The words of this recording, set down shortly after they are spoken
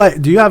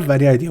Do you have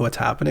any idea what's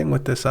happening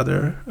with this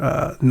other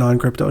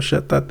non-crypto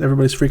shit that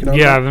everybody's freaking out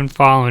Yeah, about? I've been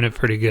following it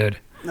pretty good.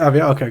 Oh,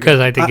 yeah, okay. Because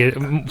I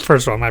think,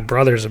 first of all, my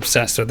brother's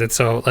obsessed with it.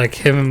 So, like,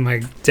 him and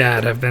my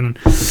dad have been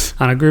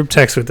on a group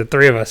text with the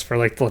three of us for,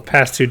 like, the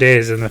past 2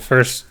 days. And the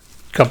first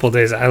couple of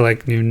days, I,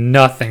 like, knew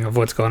nothing of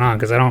what's going on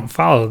because I don't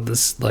follow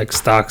this, like,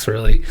 stocks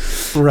really.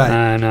 Right.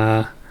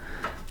 And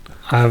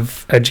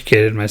I've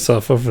educated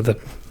myself over the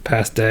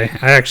past day.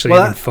 I actually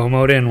even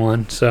FOMO'd in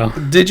one. So,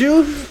 did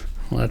you?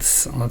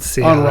 Let's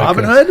see. On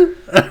Robinhood?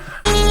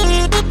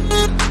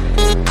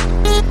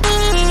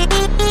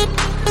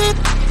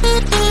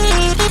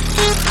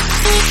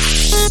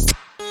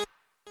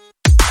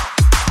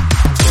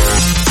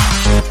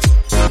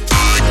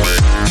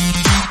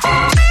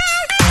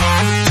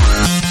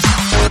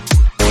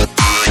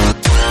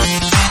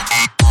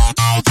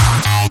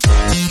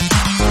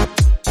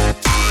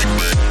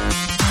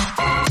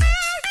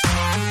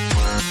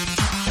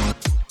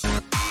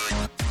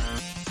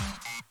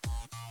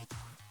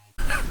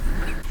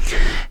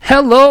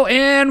 Hello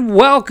and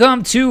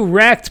welcome to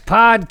Wrecked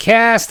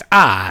Podcast.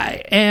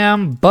 I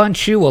am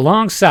Bunchu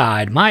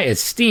alongside my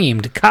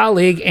esteemed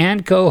colleague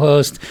and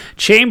co-host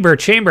Chamber.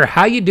 Chamber,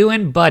 how you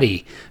doing,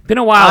 buddy? Been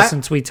a while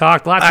since we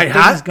talked. Lots of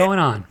things going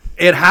on.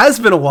 It has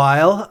been a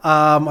while.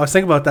 I was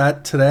thinking about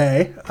that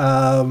today.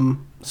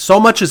 So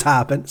much has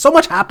happened. So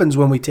much happens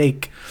when we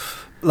take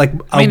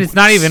it's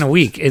not even a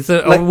week. It's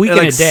a week and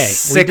a day.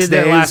 6 we did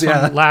days,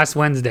 that last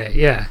Wednesday.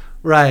 Yeah.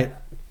 Right.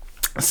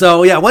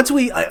 So yeah, once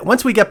we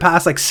get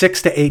past like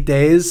 6 to 8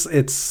 days,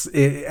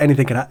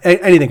 anything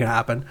can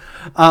happen.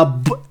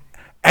 But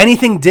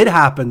anything did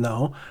happen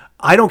though.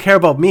 I don't care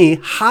about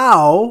me.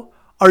 How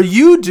are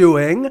you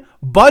doing,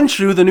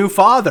 Bunchu, the new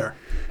father?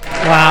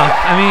 Wow.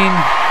 I mean,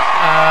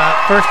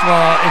 first of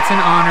all, it's an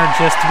honor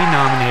just to be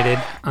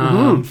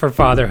nominated for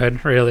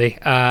fatherhood. Really,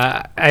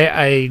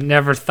 I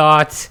never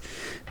thought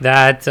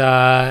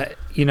that.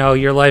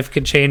 Your life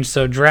could change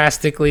so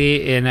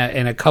drastically in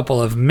a couple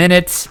of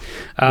minutes,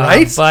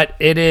 right? But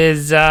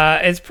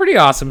it's pretty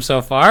awesome so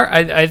far.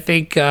 I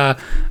think a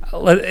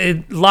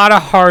lot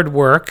of hard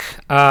work.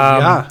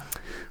 A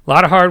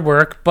lot of hard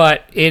work,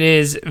 but it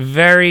is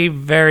very,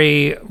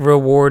 very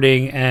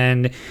rewarding.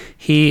 And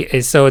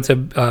it's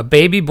a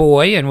baby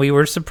boy, and we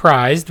were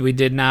surprised. We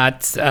did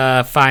not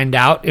find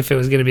out if it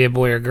was going to be a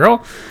boy or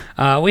girl.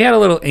 We had a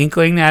little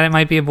inkling that it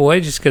might be a boy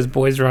just because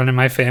boys run in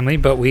my family,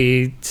 but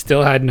we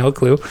still had no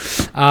clue.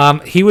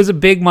 He was a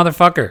big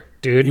motherfucker,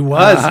 dude. He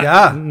was,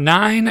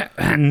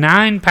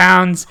 9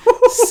 pounds,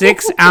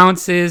 6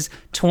 ounces,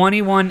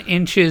 21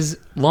 inches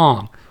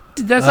long.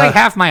 That's like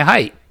half my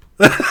height.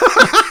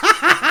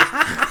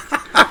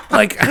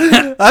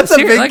 That's a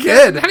big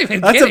kid.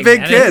 That's a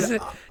big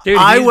kid. Dude,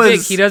 he's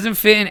big. He doesn't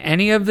fit in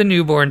any of the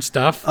newborn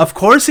stuff. Of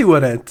course he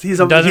wouldn't.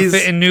 Doesn't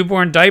fit in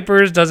newborn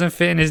diapers. Doesn't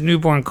fit in his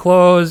newborn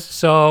clothes.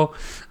 So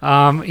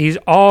he's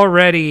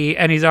already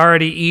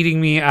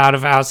eating me out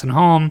of house and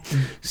home.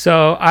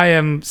 So I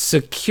am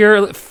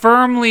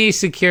firmly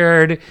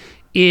secured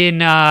in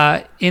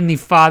the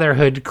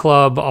fatherhood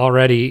club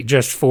already.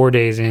 Just 4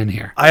 days in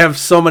here. I have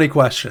so many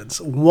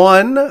questions.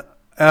 One.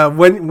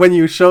 When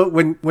you told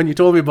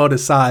me about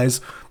his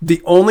size,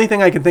 the only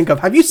thing I can think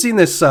of, have you seen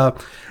this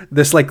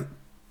like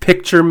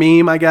picture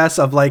meme, I guess,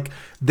 of like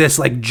this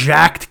like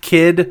jacked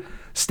kid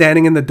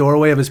standing in the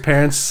doorway of his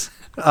parents'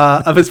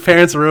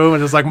 room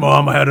and just like,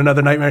 Mom, I had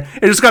another nightmare.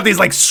 It just got these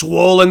like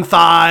swollen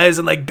thighs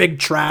and like big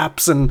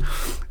traps, and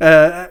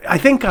I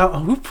think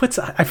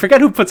I forget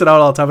who puts it out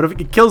all the time,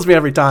 but it kills me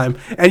every time.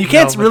 And you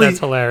can't that's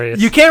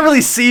hilarious. You can't really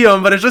see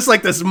him, but it's just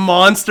like this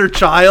monster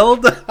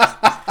child.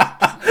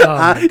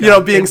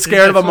 Being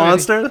scared of a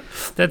monster.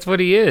 That's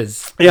what he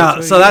is.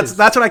 That's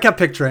what I kept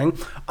picturing.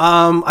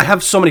 I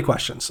have so many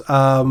questions.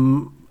 I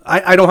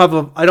don't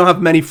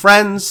have many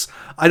friends.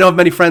 I don't have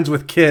many friends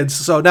with kids.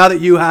 So now that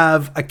you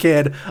have a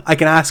kid, I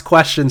can ask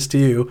questions to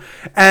you.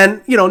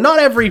 And not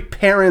every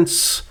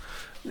parent's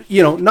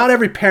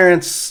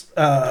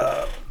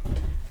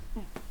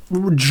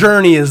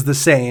journey is the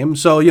same.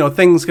 So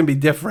things can be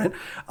different.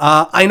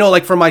 I know,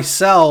 like for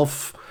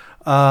myself,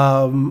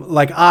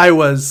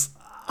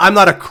 I'm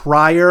not a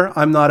crier.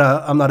 I'm not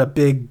a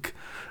big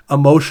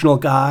emotional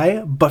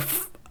guy. But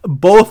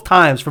both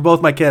times for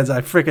both my kids,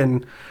 I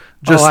freaking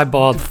just I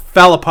bawled.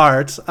 Fell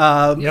apart. So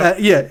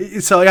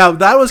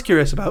that I was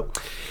curious about.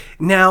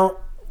 Now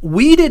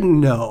we didn't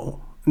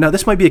know. Now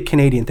this might be a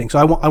Canadian thing, so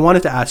I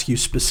wanted to ask you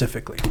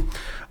specifically.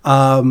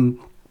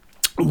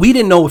 We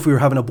didn't know if we were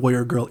having a boy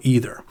or a girl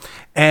either,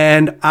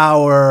 and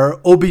our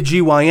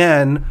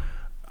OBGYN.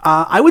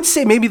 I would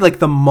say maybe like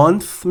the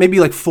month, maybe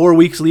like 4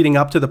 weeks leading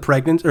up to the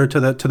pregnancy or to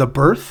the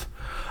birth,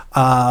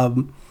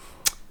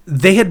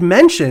 they had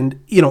mentioned,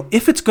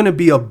 if it's going to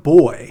be a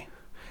boy,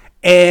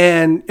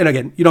 and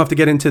again, you don't have to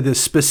get into the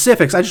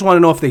specifics. I just want to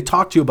know if they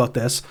talked to you about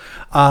this,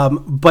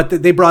 but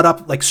they brought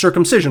up like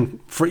circumcision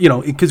for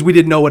because we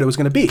didn't know what it was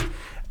going to be,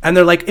 and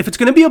they're like, if it's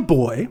going to be a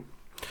boy,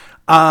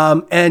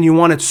 and you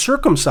want it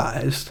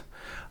circumcised,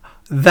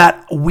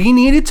 that we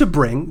needed to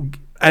bring,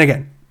 and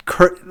again.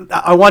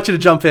 I want you to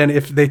jump in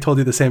if they told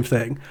you the same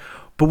thing,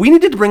 but we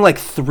needed to bring like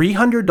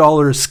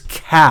 $300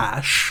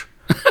 cash.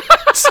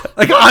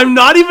 Like, I'm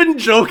not even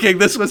joking.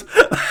 This was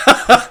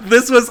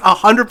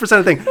 100%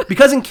 a thing,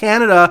 because in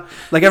Canada,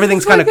 like,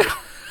 everything's kind of.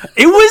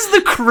 It was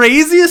the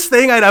craziest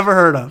thing I'd ever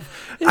heard of.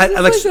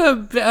 Like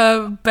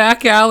a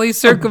back alley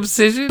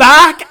circumcision.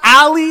 Back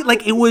alley,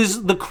 like, it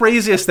was the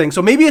craziest thing.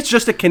 So maybe it's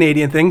just a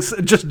Canadian thing,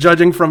 just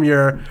judging from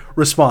your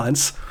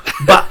response.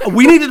 But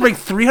we needed to bring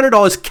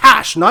 $300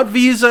 cash, not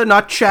Visa,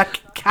 not check,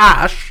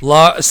 cash.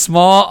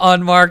 Small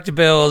unmarked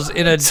bills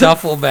in a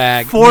duffel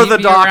bag for Meet the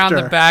me doctor around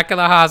the back of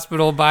the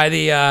hospital by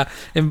the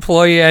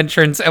employee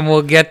entrance, and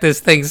we'll get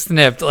this thing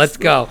snipped. Let's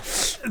go.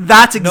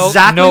 That's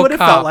exactly what it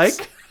cops. felt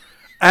like.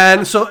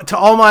 And so, to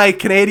all my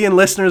Canadian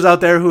listeners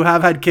out there who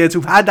have had kids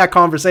who've had that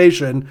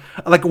conversation,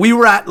 like, we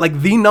were at like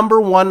the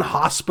 #1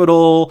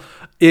 hospital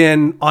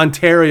in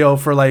Ontario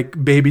for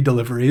like baby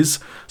deliveries.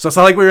 So it's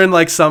not like we were in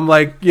like some,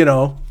 like, you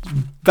know,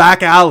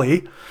 back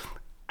alley.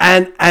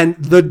 And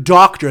the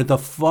doctor, the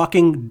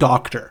fucking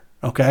doctor,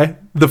 okay,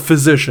 the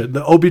physician,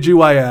 the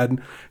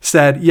OBGYN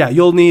said, yeah,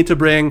 you'll need to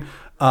bring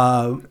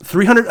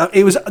 $300.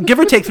 It was give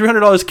or take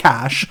 $300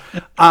 cash,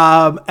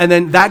 and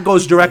then that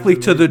goes directly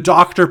to the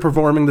doctor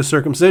performing the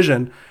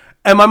circumcision.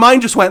 And my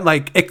mind just went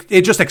like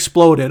it just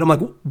exploded. I'm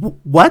like,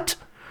 what?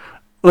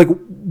 Like,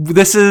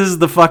 this is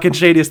the fucking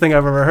shadiest thing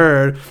I've ever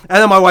heard.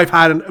 And then my wife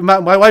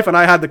and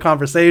I had the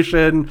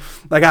conversation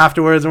like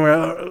afterwards,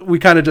 and we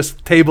kind of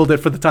just tabled it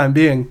for the time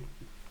being.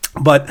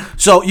 But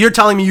so you're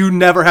telling me you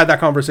never had that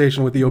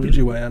conversation with the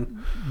OBGYN?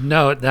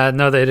 No,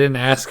 they didn't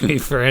ask me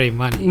for any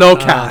money. No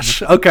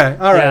cash. Okay,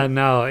 all right. Yeah,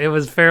 no, it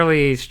was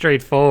fairly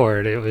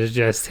straightforward. It was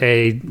just,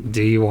 hey,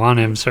 do you want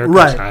him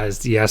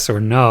circumcised? Right. Yes or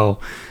no.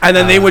 And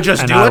then they would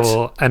just do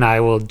it? And I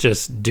will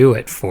just do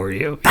it for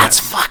you. That's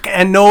fucking...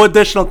 And no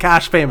additional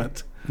cash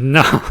payment.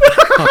 No.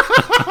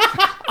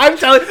 I'm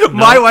telling you,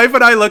 my wife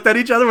and I looked at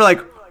each other, we're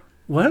like,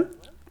 what?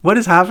 What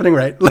is happening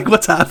right? Like,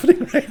 what's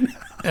happening right now?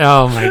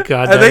 Oh my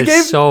God, that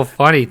is so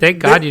funny. Thank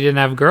God you didn't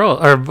have girls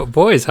or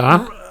boys,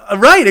 huh?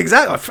 Right,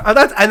 exactly.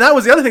 And that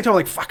was the other thing too. I'm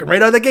like, fucking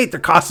right out of the gate, they're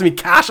costing me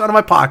cash out of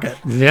my pocket.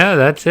 Yeah,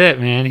 that's it,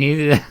 man.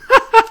 Dude,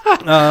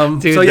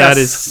 so that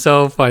is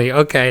so funny.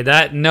 Okay,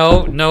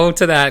 no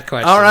to that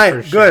question. All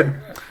right, sure.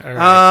 good.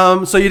 All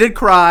right. So you did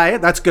cry.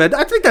 That's good.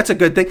 I think that's a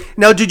good thing.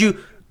 Now, did you,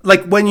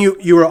 like, when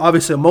you were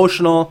obviously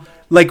emotional,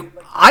 like,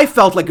 I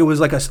felt like it was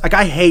like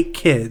I hate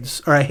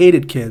kids, or I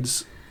hated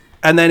kids,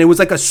 and then it was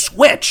like a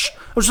switch.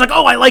 I was just like,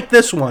 oh, I like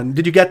this one.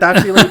 Did you get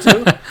that feeling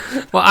too?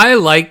 Well, I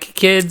like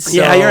kids. So,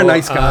 yeah, you're a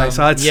nice guy.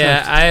 So it's,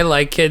 I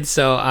like kids.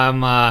 So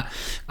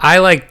I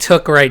like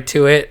took right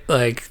to it,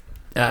 like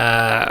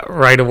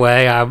right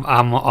away.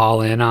 I'm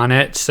all in on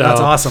it. So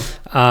that's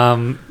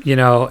awesome. You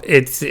know,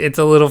 it's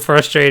a little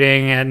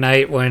frustrating at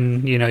night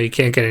when, you know, you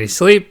can't get any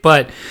sleep,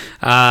 but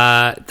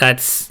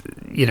that's,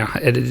 you know,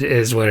 it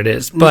is what it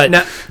is. But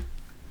now,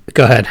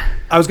 go ahead.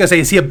 I was gonna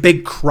say, is he a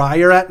big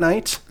crier at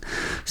night?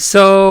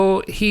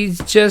 So he's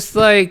just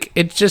like,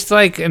 it's just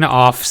like an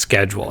off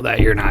schedule that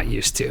you're not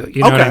used to.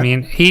 You know what I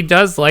mean? He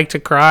does like to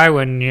cry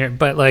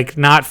but like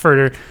not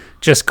for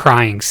just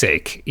crying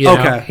sake. You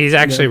know? He's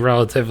actually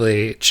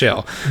relatively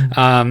chill.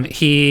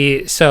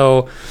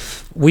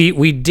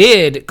 We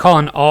did call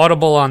an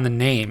audible on the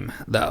name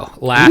though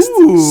last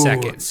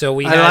second. So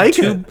we had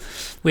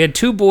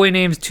two boy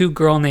names, 2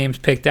 girl names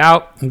picked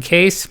out in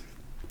case.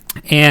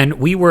 And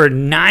we were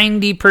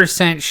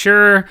 90%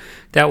 sure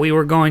that we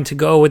were going to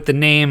go with the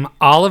name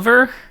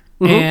Oliver.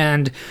 Mm-hmm.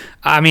 And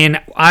I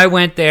mean, I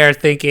went there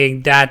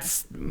thinking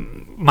that's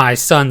my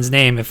son's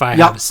name if I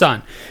have a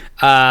son.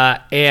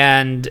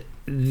 And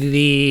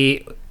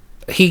he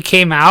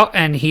came out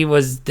and he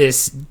was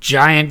this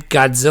giant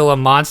Godzilla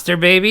monster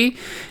baby.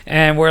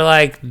 And we're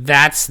like,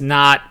 that's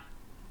not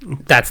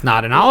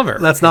an Oliver.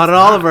 That's not an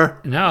Oliver.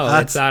 No,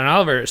 that's not an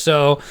Oliver.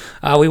 So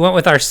we went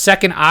with our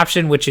second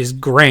option, which is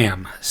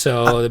Graham.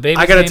 So the baby's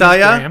I gotta name tell is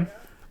you, Graham.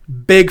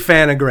 Big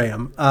fan of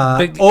Graham.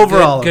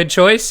 Overall, good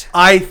choice.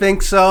 I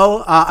think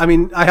so. I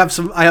mean, I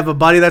have a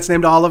buddy that's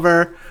named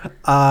Oliver.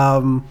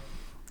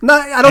 No,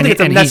 I don't think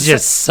it's a necessary. He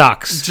just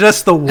sucks.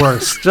 Just the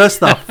worst.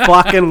 Just the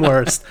fucking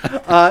worst.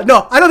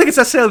 No, I don't think it's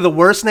necessarily the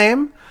worst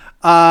name.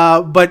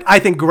 But I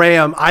think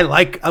Graham, I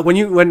like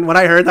when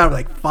I heard that, I was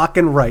like,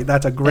 fucking right.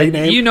 That's a great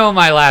name. You know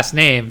my last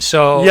name,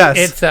 so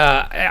yes.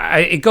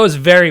 It goes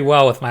very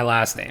well with my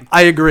last name.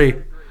 I agree.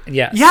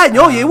 Yeah. Yeah,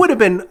 no, it would have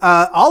been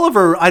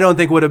Oliver. I don't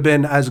think would have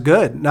been as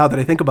good. Now that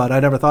I think about it,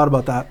 I never thought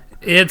about that.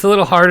 It's a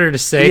little harder to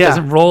say. It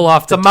doesn't roll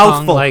off the tongue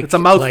mouthful. It's a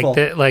mouthful,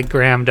 like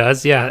Graham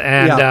does. Yeah,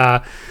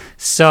 and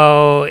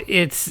so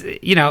it's,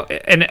 you know,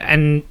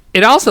 and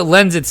it also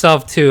lends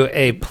itself to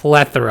a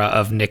plethora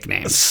of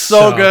nicknames.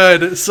 So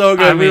good.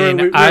 I mean,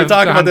 we were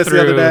talking about this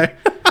the other day.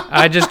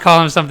 I just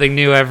call him something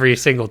new every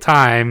single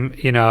time.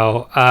 You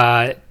know,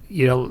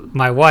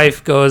 my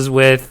wife goes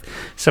with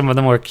some of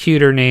the more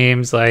cuter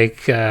names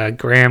like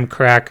Graham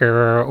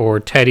Cracker or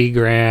Teddy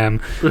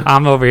Graham.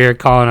 I'm over here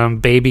calling him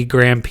Baby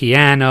Graham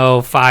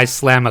Piano, Phi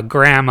Slamma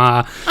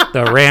Grandma,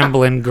 the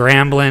Ramblin'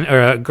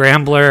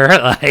 Grambler,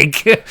 like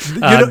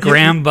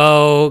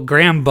Grambo,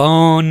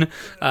 Grambone,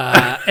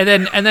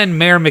 and then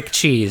Mayor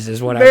McCheese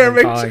is what I've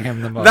been calling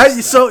him the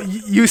most. So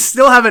you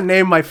still haven't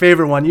named my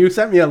favorite one. You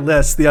sent me a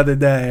list the other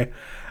day.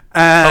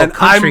 And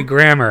Country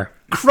Grammar.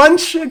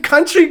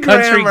 Country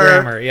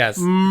Grammar, yes.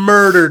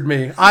 Murdered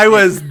me. I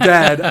was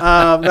dead.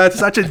 That's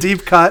such a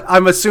deep cut.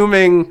 I'm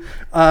assuming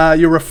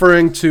you're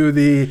referring to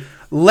the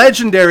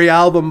legendary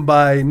album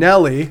by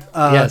Nelly,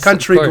 yes,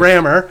 Country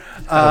Grammar.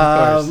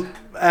 And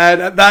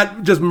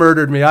that just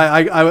murdered me.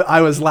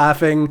 I was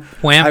laughing.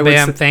 Wham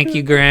bam, thank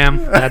you, Graham.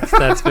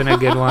 That's been a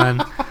good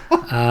one.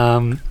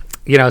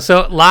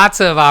 So lots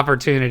of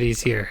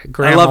opportunities here.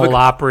 Graham Ole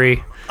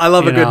Opry. I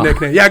love a good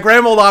nickname. Yeah,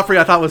 Graham Ole Opry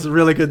I thought was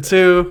really good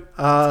too.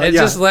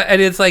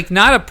 It's like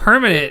not a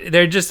permanent.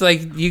 They're just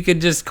like you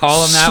could just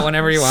call them that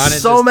whenever you want.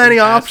 So many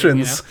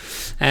options.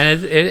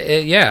 And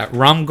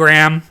Rum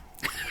Graham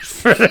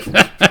for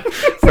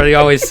the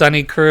Always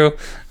Sunny crew.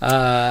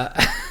 I'm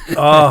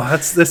a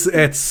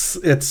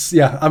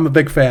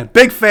big fan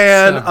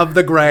of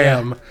the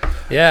Graham.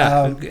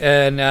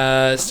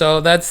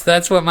 So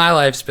that's what my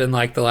life's been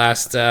like the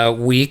last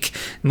week.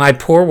 My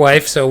poor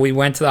wife, so we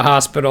went to the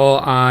hospital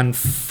on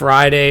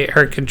Friday.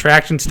 Her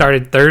contraction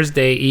started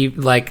Thursday,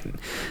 like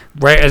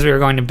right as we were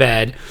going to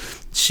bed.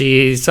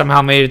 She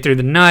somehow made it through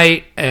the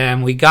night,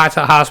 and we got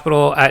to the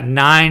hospital at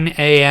 9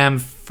 a.m.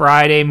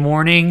 Friday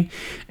morning,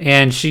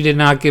 and she did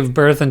not give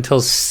birth until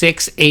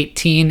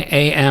 6:18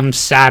 a.m.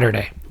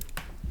 Saturday.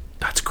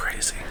 That's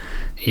crazy.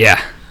 Yeah.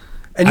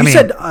 And you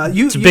said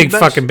it's a big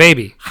fucking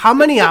baby. How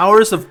many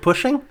hours of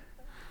pushing?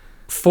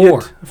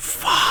 4.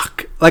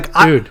 Fuck. Like,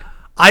 dude,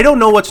 I don't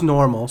know what's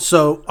normal.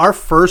 So our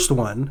first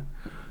one,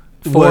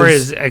 4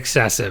 is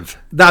excessive.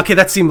 Okay,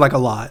 that seemed like a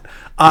lot.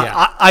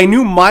 I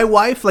knew my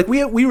wife. Like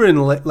we were in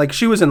like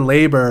she was in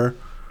labor.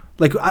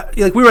 Like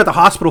we were at the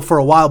hospital for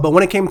a while. But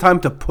when it came time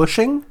to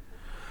pushing,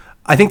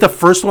 I think the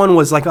first one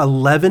was like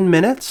 11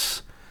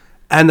 minutes,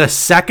 and the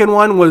second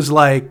one was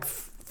like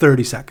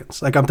 30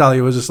 seconds. Like I'm telling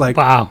you, it was just like,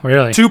 wow,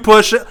 really? 2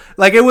 push.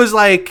 Like it was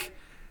like,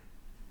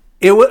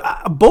 it was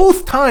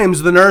both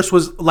times the nurse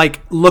was like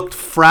looked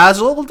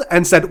frazzled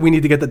and said, "We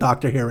need to get the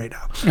doctor here right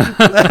now."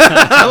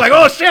 Like,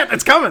 oh shit,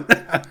 it's coming. But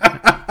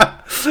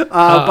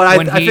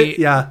I think,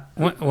 yeah.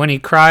 When he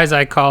cries,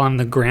 I call him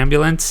the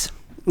Grambulance.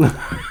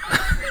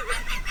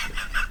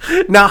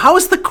 Now, how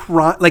is the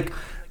cry? Like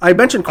I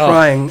mentioned,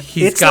 crying.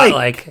 He's got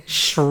like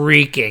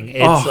shrieking.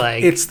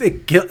 It's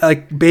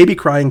like baby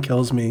crying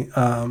kills me.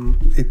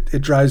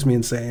 It drives me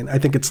insane. I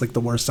think it's like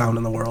the worst sound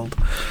in the world.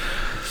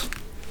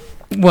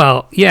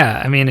 Well,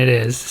 yeah, I mean it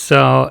is.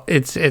 So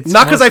it's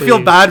not because I feel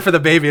bad for the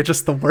baby. It's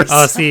just the worst.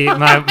 Oh, see,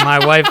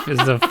 my wife is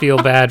a feel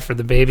bad for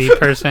the baby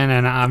person,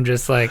 and I'm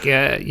just like,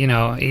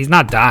 he's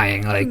not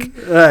dying. Like,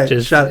 right,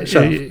 just shut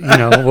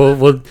up.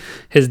 We'll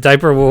his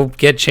diaper will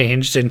get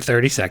changed in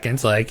 30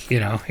 seconds. Like,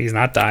 he's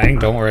not dying.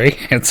 Don't worry,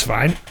 it's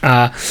fine.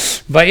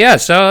 But yeah,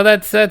 so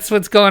that's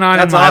what's going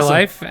on in my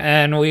life,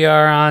 and we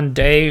are on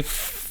day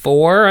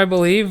 4, I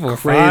believe, or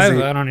Crazy.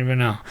 5. I don't even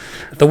know.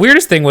 The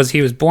weirdest thing was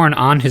he was born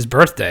on his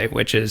birthday,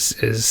 which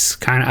is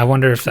kind of. I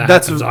wonder if that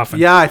happens often.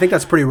 Yeah, I think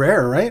that's pretty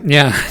rare, right?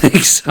 Yeah, I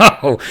think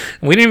so.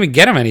 We didn't even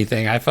get him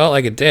anything. I felt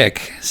like a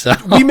dick. So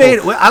we made.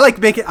 I like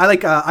making. I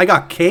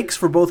got cakes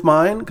for both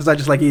mine because I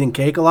just like eating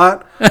cake a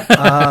lot.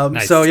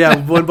 Nice. So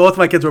yeah, when both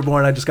my kids were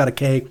born, I just got a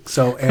cake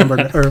so Amber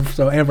and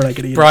I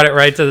could eat. Brought it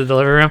right to the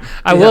delivery room.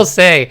 I will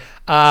say,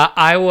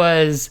 I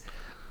was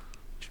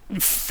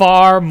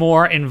far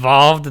more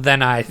involved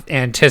than I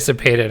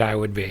anticipated I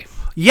would be.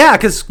 Yeah,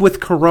 because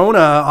with Corona,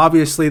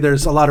 obviously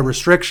there's a lot of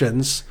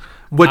restrictions.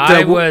 What'd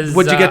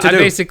you get to do? I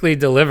basically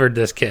delivered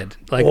this kid,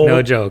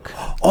 no joke.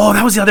 Oh,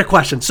 that was the other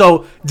question.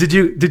 So did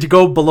you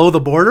go below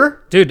the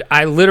border? Dude,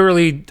 I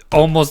literally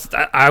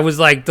I was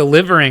like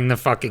delivering the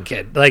fucking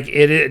kid. Like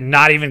it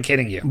not even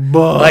kidding you.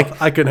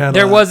 Like I could handle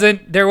there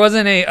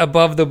wasn't a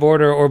above the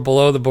border or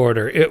below the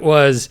border. It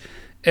was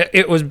I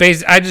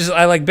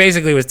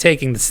basically was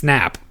taking the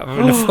snap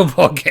of the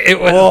football game.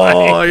 It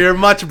was you're a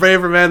much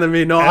braver man than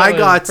me. No, I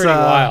got pretty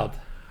wild.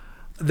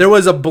 There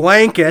was a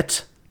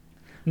blanket.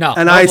 No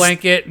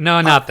blanket,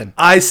 no nothing.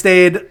 I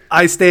stayed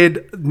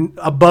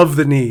above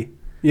the knee.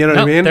 You know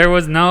what I mean? There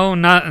was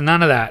none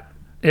of that.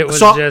 It was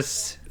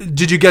just.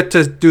 Did you get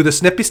to do the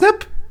snippy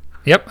snip?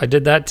 Yep, I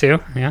did that too.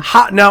 Yeah.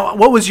 Now,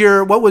 what was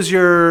your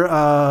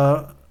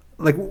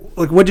like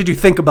what did you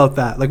think about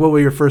that? Like what were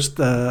your first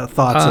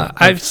thoughts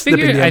of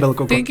snipping the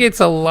umbilical cord? I think it's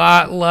a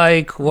lot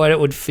like what it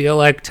would feel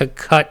like to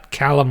cut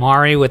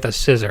calamari with a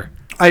scissor.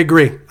 I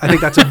agree. I think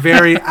that's a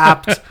very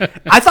apt.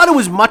 I thought it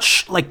was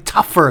much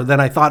tougher than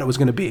I thought it was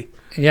going to be.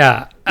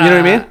 Yeah. You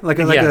know what I mean? Like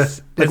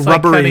yes. It's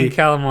rubbery. Like cutting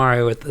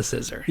calamari with the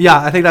scissor. Yeah,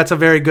 I think that's a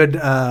very good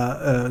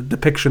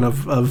depiction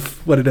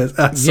of what it is.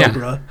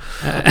 Sogra.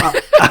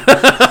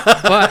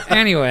 But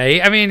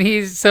anyway, I mean,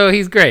 he's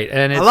great,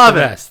 and it's I love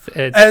the it. best.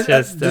 It's And,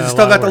 just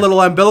still got the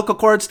little umbilical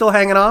cord still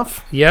hanging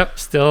off. Yep,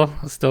 still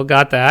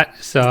got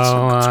that. So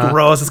It's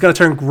gross. It's gonna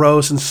turn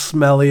gross and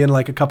smelly in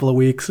like a couple of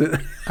weeks.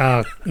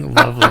 oh,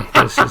 lovely!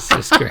 This is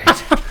just great.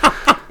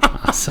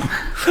 Awesome.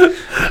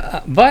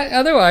 But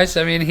otherwise,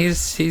 I mean,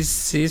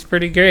 he's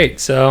pretty great.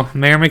 So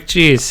Mayor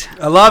McCheese.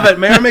 I love it,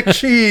 Mayor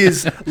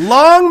McCheese.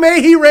 Long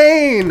may he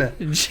reign.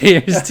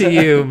 Cheers to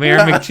you, Mayor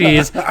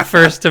McCheese,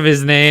 first of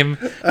his name.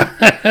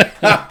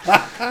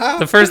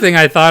 The first thing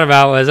I thought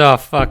about was, oh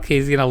fuck,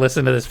 he's gonna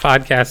listen to this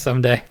podcast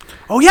someday.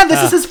 Oh yeah,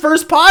 this is his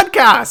first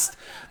podcast.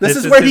 This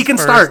is where he can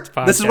start.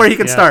 This is where he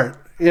can start.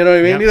 You know what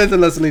I mean? Yep. He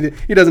doesn't listen.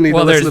 He doesn't need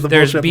to listen to the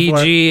bullshit before.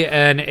 There's BG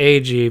and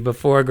AG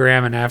before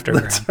Graham and after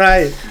Graham. That's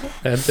right.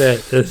 That's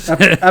it.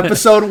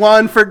 Episode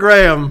 1 for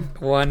Graham.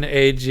 1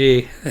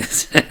 AG.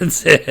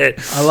 That's it.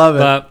 I love it.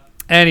 But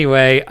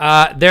anyway,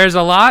 there's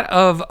a lot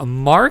of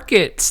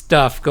market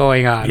stuff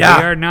going on. Yeah.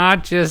 We are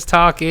not just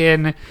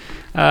talking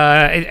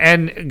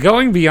and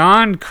going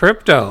beyond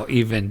crypto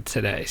even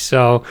today.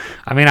 So,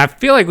 I mean, I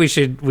feel like we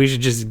should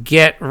just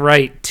get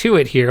right to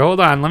it here.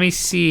 Hold on, let me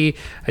see.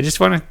 I just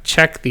want to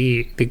check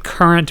the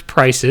current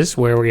prices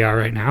where we are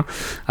right now.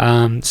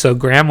 So,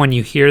 Graham, when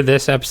you hear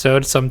this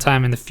episode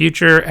sometime in the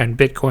future, and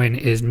Bitcoin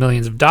is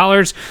millions of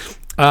dollars,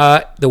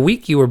 the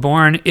week you were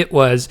born, it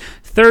was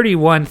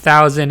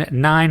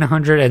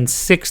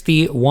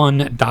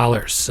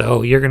 $31,961.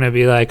 So you're gonna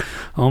be like,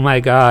 oh my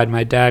god,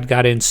 my dad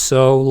got in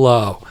so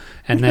low.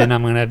 And then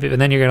and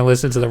then you're gonna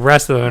listen to the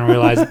rest of it and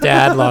realize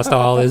Dad lost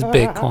all his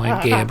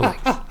Bitcoin gambling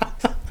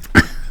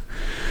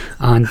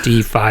on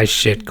DeFi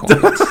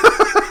shitcoins.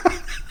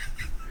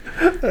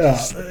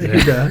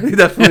 Yeah, he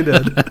definitely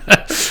did.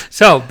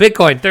 So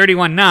Bitcoin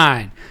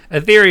 31.9,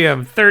 Ethereum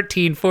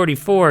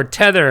 1344,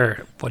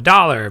 Tether $1,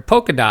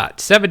 Polkadot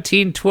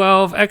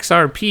 1712,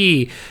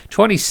 XRP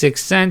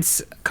 26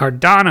 cents,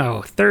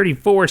 Cardano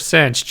 34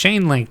 cents,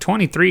 Chainlink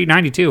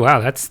 23.92. Wow,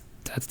 that's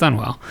done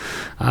well.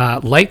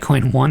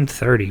 Litecoin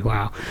 130.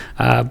 Wow.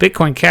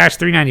 Bitcoin Cash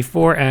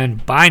 394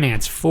 and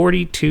Binance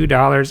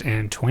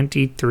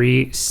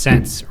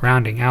 $42.23.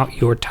 Rounding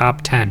out your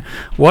top 10.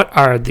 What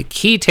are the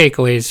key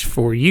takeaways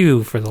for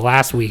you for the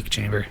last week,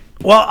 Chamber?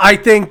 Well, I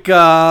think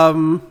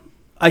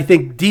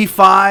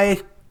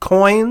DeFi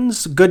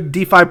coins, good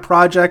DeFi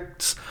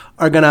projects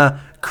are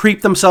gonna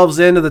creep themselves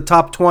into the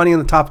top 20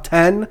 and the top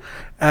 10.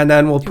 And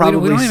then we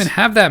don't even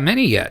have that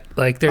many yet.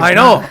 Like I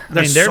know.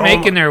 They're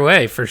making their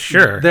way for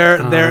sure. They're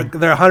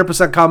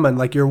 100% coming.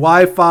 Like your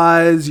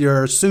Wi-Fi's,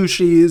 your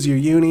sushis, your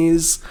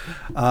unis.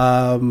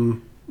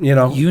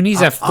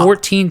 Unis at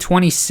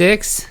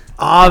 1426.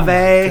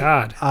 Aave.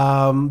 Oh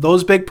God.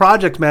 Those big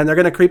projects, man, they're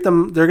gonna creep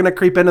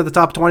into the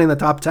top 20 and the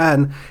top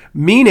 10,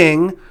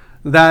 meaning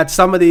that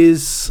some of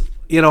these,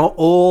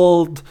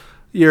 old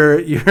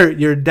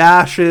your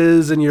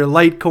dashes and your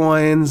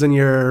Litecoins and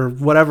your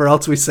whatever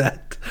else we said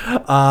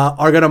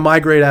are going to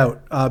migrate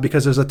out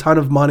because there's a ton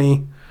of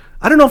money.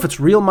 I don't know if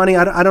it's real money.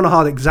 I don't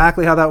know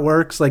exactly how that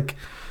works. Like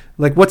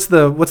what's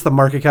the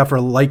market cap for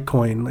a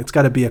Litecoin? It's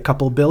got to be a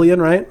couple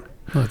billion, right?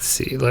 Let's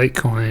see.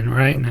 Litecoin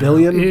right now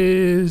billion?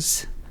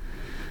 is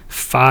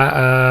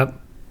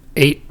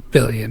 8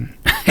 billion.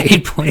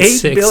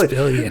 8.6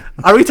 billion.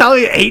 Are we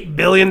telling you $8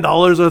 billion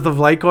worth of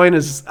Litecoin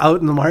is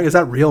out in the market? Is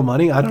that real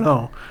money? I don't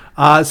know.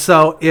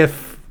 So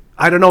if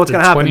I don't know what's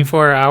going to happen.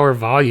 24-hour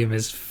volume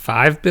is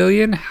 5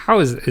 billion. How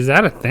is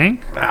that a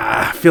thing?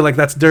 I feel like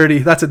that's dirty.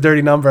 That's a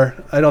dirty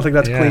number. I don't think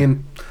that's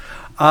clean.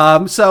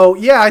 So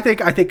yeah, I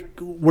think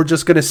we're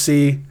just going to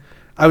see.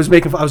 I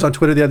was on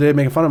Twitter the other day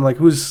making fun of him, like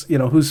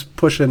who's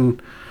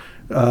pushing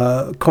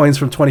coins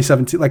from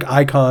 2017 like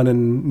Icon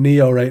and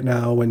Neo right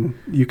now when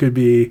you could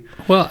be.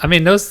 Well, I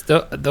mean those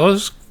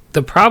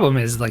the problem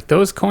is like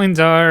those coins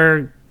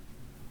they're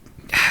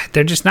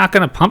just not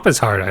going to pump as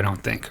hard, I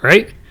don't think,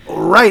 right?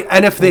 Right,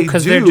 and if they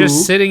because do, they're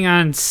just sitting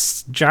on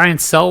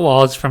giant sell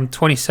walls from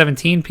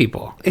 2017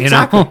 people,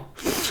 exactly.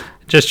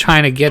 Just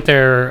trying to get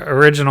their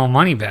original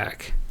money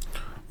back.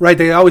 Right,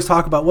 they always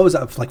talk about what was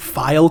that, like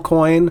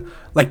Filecoin,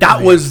 like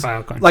that was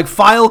Filecoin. Like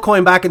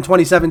Filecoin back in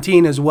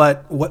 2017 is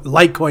what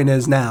Litecoin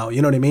is now.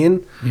 You know what I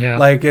mean? Yeah.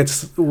 Like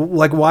it's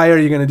like, why are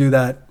you going to do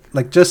that?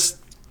 Like just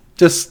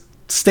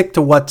stick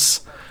to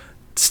what's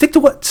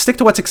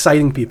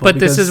exciting people. But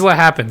this is what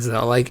happens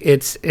though. Like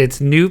it's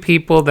new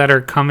people that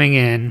are coming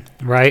in,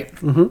 right?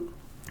 Mm-hmm.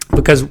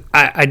 Because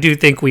I do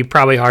think we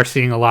probably are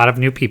seeing a lot of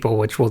new people,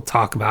 which we'll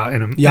talk about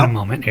in a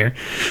moment here.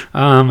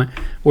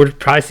 We're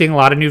probably seeing a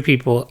lot of new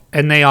people,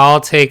 and they all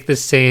take the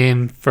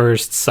same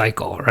first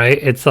cycle, right?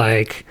 It's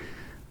like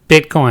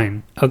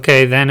Bitcoin,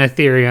 okay, then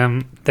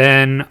Ethereum,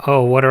 then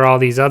what are all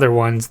these other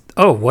ones?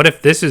 Oh, what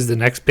if this is the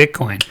next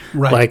Bitcoin?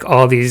 Right. Like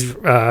all these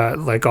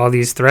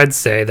threads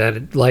say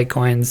that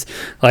Litecoin's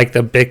like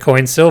the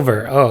Bitcoin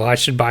silver. Oh, I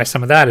should buy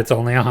some of that. It's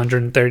only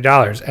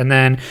 $130.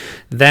 And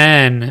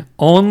then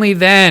only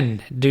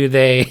then do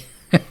they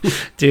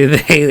do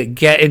they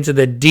get into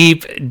the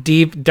deep,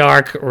 deep,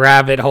 dark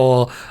rabbit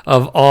hole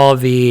of all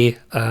the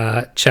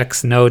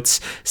checks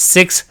notes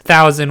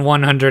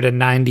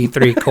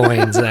 6,193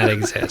 coins that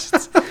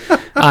exists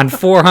on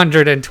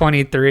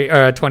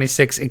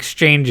 26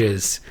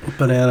 exchanges.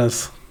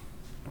 Bananas.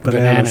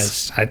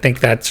 I think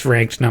that's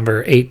ranked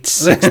number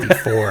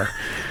 864.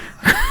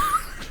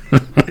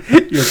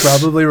 You're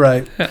probably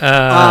right.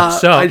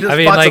 So I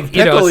mean, like,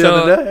 you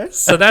know,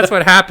 so that's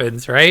what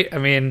happens, right? I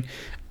mean,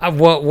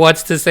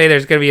 what's to say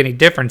there's going to be any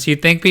difference? You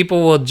think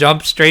people will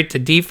jump straight to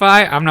DeFi?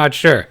 I'm not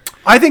sure.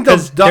 I think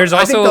there's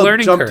also a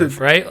learning curve,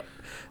 right?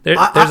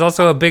 There's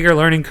also a bigger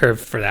learning curve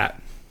for that.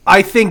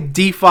 I think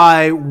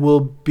DeFi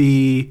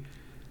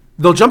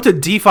they'll jump to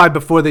DeFi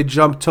before they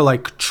jump to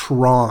like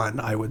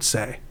Tron, I would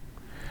say.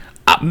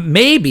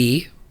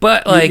 Maybe,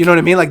 but like, you know what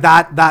I mean, like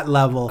that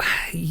level.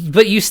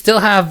 But you still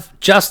have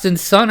Justin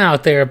Sun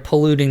out there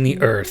polluting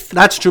the earth.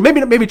 That's true.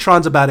 Maybe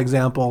Tron's a bad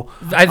example.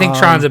 I think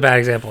Tron's a bad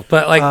example.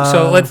 But like,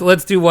 so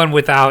let's do one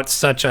without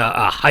such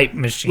a hype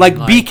machine, like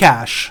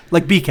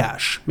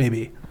Bcash,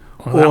 maybe.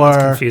 Well, that one's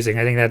confusing.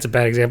 I think that's a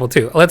bad example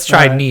too. Let's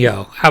try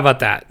Neo. How about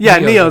that? Yeah,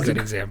 Neo's a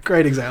good example.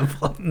 Great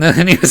example.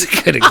 Neo's a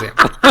good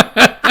example.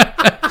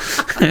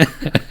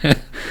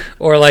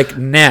 Or like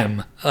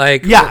Nem,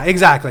 like, yeah,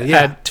 exactly,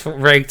 yeah,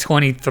 ranked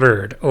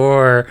 23rd,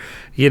 or,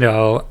 you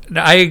know,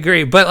 I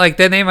agree, but like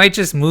then they might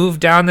just move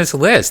down this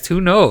list. Who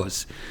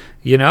knows?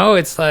 You know,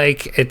 it's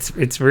like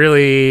it's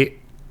really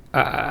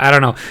I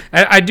don't know.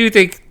 I do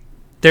think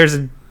there's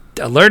a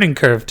learning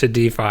curve to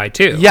DeFi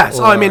too. Yes,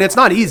 I mean, it's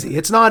not easy.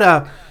 It's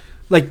not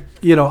like,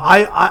 you know,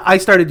 I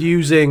started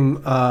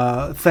using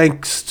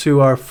thanks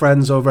to our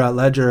friends over at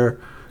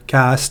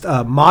LedgerCast,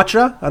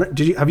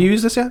 Matcha. Have you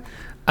used this yet?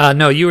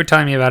 No, you were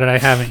telling me about it. I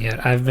haven't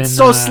yet. I've been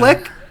so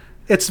slick.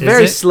 It's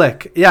very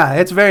slick. Yeah,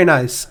 it's very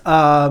nice. But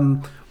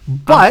I'm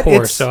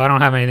poor, so I don't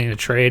have anything to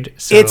trade.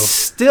 So. It's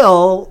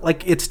still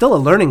a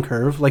learning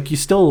curve. Like, you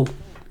know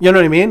what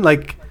I mean?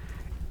 Like,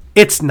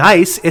 it's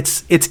nice.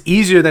 It's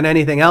easier than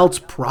anything else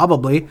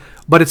probably,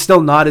 but it's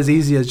still not as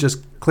easy as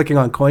just clicking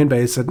on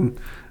Coinbase and,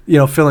 you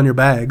know, filling your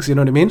bags. You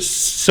know what I mean?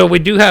 So we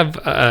do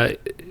have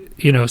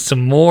you know, some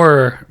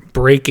more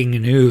breaking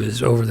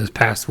news over this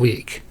past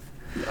week,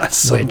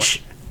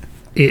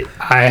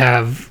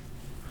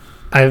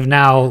 I've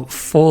now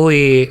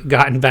fully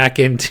gotten back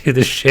into the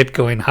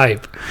shitcoin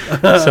hype.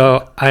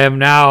 So I am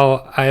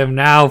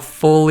now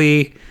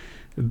fully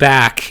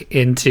back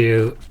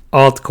into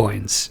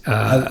altcoins.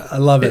 I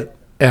love it.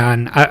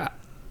 And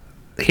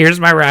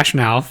here's my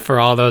rationale for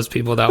all those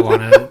people that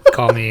want to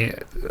call me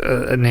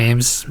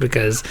names,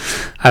 because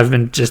I've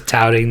been just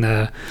touting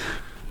the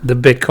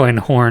Bitcoin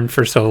horn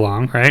for so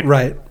long, right?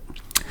 Right.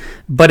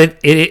 But it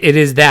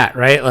is that,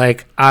 right?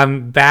 Like,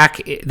 I'm back.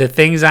 The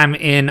things I'm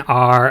in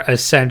are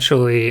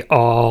essentially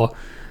all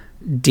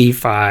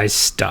DeFi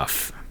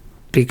stuff,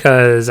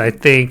 because I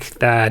think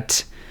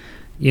that,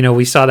 you know,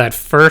 we saw that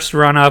first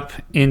run up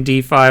in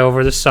DeFi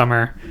over the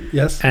summer.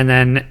 Yes. And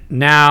then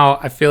now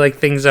I feel like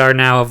things are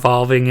now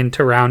evolving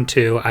into round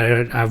two.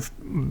 I've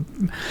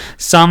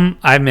some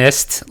I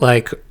missed,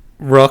 like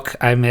Rook.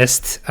 I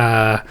missed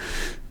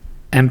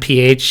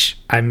MPH.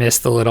 I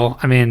missed a little.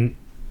 I mean,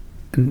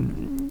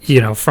 you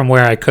know, from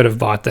where I could have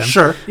bought them.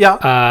 Sure.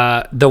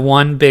 Yeah. The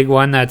one big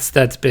one that's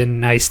been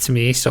nice to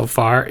me so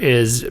far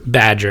is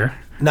Badger.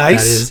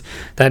 Nice.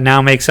 That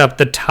now makes up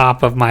the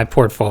top of my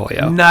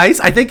portfolio.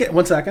 Nice. I think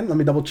 1 second. Let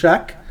me double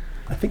check.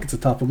 I think it's the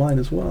top of mine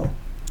as well.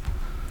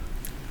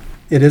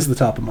 It is the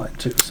top of mine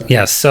too. So.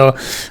 Yes. So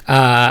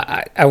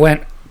I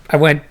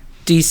went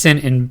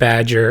decent in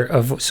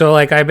Badger. So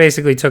like, I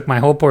basically took my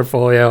whole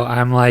portfolio.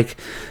 I'm like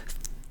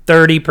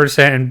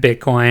 30% in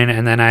Bitcoin,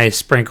 and then I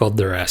sprinkled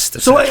the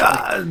rest.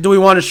 So, do we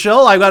want to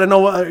shill? I got to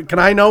know. Can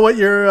I know what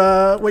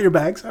your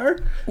bags are?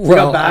 So you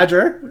got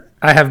Badger.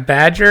 I have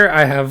Badger.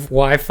 I have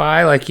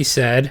Wi-Fi, like you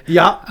said.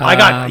 Yeah, I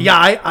got.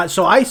 Yeah,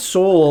 so I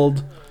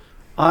sold.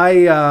 I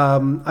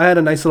had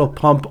a nice little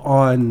pump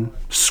on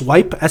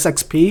Swipe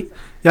SXP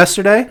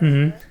yesterday,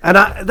 and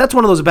that's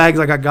one of those bags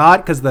like I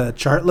got because the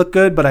chart looked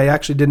good, but I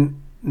actually didn't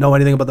know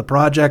anything about the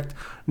project,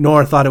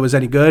 nor thought it was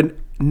any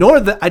good, nor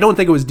that I don't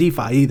think it was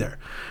DeFi either.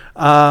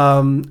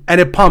 And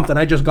it pumped, and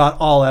I just got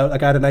all out.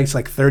 Like, I had a nice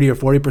 30 or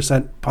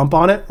 40% pump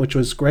on it, which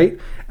was great.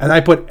 And I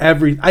put I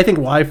think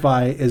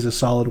Wi-Fi is a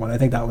solid one. I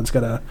think that one's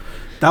gonna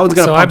So pump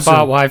I bought soon.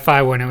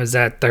 Wi-Fi when it was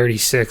at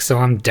 36, so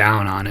I'm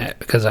down on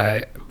it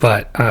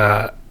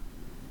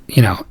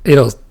you know,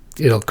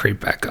 it'll creep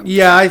back up.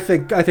 Yeah, I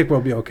think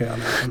we'll be okay on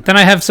that one. Then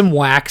I have some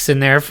wax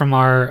in there from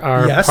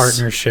our Yes.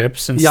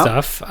 partnerships and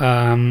stuff.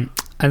 And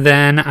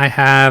then I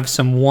have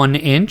some 1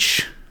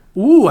 inch.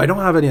 Ooh, I don't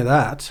have any of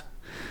that.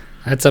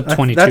 That's up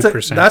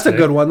 22%. That's a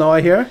good one, though.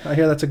 I hear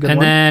that's a good one.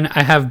 And then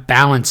I have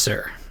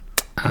Balancer.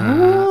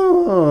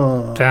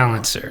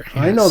 Balancer.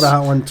 Yes. I know that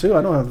one too.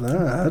 I don't have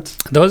that.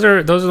 Those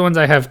are the ones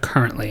I have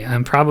currently.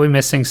 I'm probably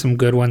missing some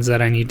good ones that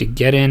I need to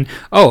get in.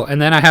 Oh,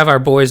 and then I have our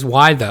boys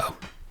Why Though.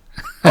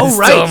 Oh,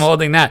 right. Still, I'm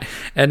holding that,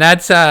 and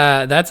that's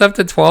up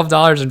to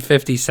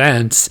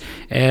 $12.50.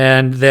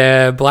 And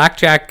the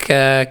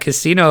blackjack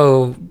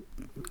casino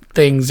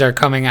things are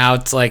coming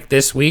out like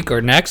this week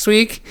or next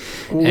week.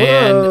 Whoa.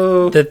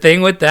 And the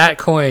thing with that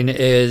coin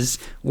is,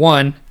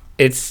 one,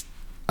 it's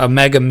a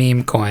mega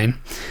meme coin.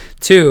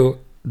 Two,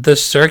 the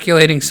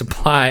circulating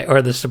supply,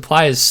 or the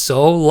supply, is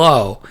so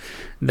low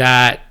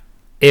that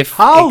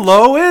how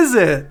low is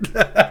it?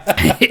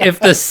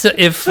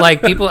 if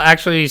like people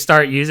actually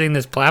start using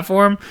this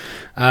platform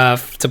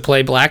to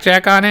play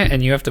blackjack on it,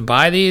 and you have to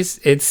buy these,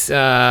 it's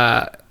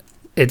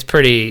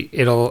pretty.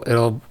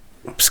 It'll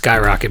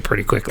skyrocket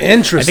pretty quickly.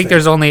 Interesting. I think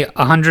there's only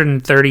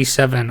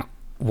 137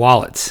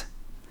 wallets.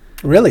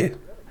 Really?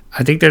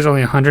 I think there's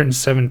only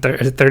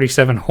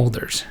 137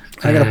 holders.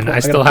 I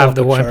still have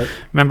the one. Chart.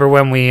 Remember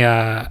when we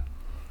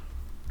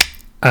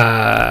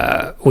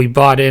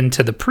bought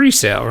into the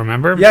pre-sale?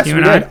 Remember? Yes, we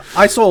did.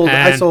 I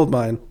sold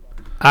mine.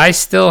 I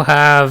still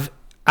have.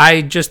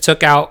 I just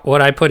took out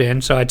what I put in,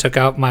 so I took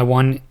out my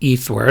 1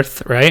 ETH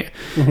worth, right?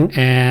 Mm-hmm.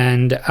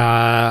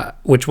 And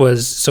which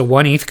was, so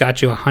 1 ETH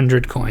got you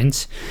 100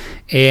 coins,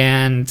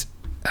 and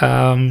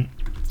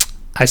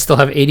I still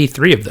have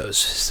 83 of those.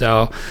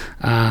 So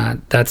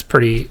that's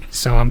pretty.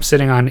 So I'm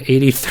sitting on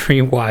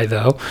 83Y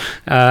though.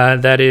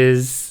 That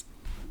is,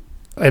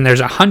 and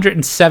there's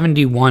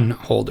 171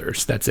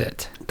 holders. That's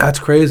it. That's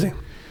crazy.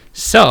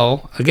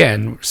 So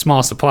again,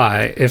 small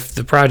supply. If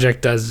the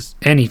project does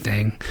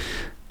anything,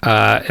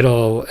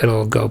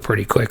 it'll go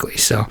pretty quickly.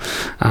 So,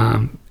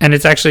 and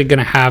it's actually going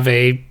to have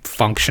a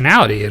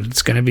functionality.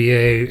 It's going to be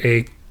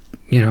a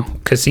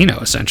casino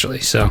essentially.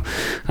 So,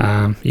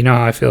 you know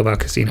how I feel about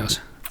casinos.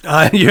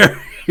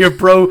 You're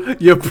pro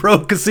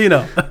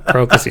casino.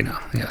 Pro casino.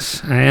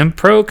 Yes, I am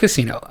pro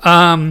casino.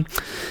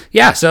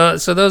 Yeah. So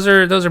those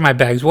are my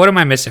bags. What am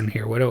I missing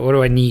here? What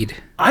do I need?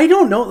 I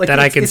don't know. Like, that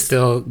I can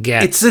still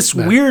get. It's this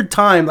weird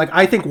time. Like,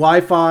 I think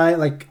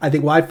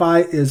Wi-Fi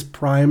is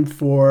primed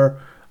for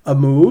a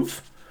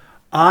move.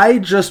 I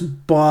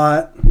just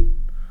bought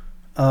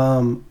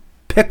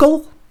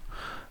Pickle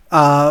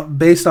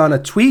based on a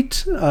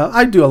tweet.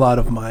 I do a lot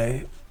of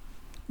my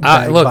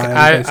look,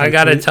 I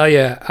gotta tell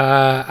you,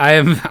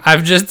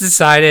 I've just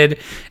decided,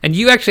 and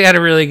you actually had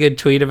a really good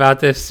tweet about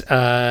this.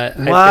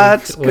 I'm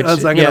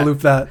gonna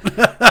loop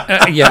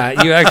that.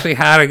 Yeah, you actually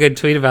had a good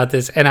tweet about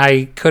this, and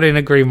I couldn't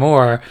agree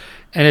more.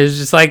 And it's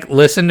just like,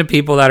 listen to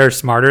people that are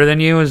smarter than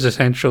you is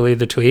essentially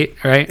the tweet,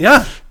 right?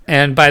 Yeah.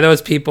 And by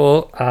those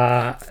people,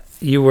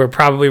 you were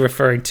probably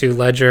referring to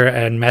Ledger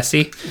and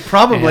Messi.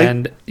 Probably.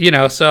 And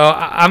so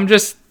I'm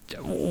just.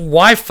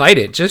 Why fight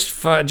it? Just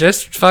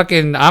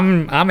fucking.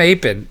 I'm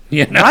aping.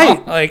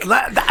 Right. Like,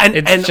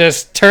 and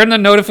just turn the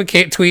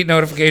tweet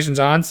notifications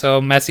on so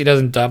Messi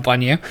doesn't dump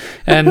on you,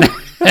 and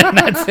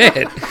that's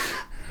it.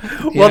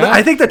 Well,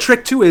 I think the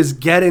trick too is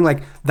getting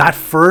like that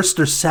first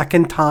or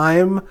second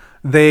time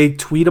they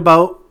tweet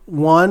about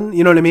one.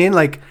 You know what I mean?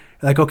 Like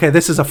okay,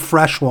 this is a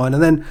fresh one,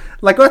 and then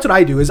like that's what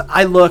I do is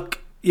I look.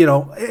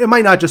 It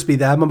might not just be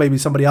them, or maybe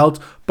somebody else,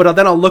 but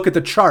then I'll look at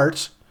the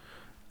chart.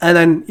 And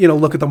then,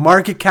 look at the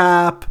market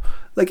cap.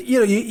 Like,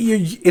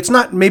 it's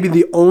not maybe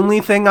the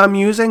only thing I'm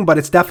using, but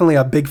it's definitely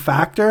a big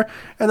factor.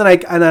 And then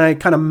I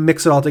kind of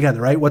mix it all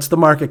together, right? What's the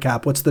market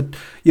cap? What's the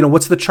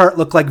chart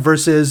look like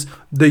versus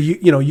the,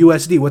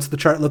 USD? What's the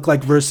chart look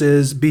like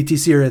versus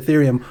BTC or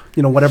Ethereum?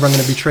 Whatever I'm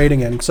going to be trading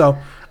in. So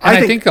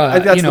I think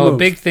a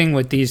big thing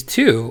with these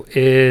two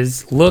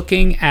is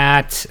looking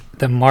at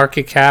the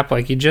market cap,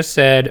 like you just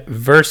said,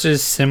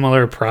 versus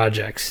similar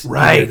projects,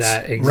 right,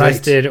 that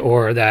existed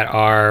or that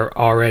are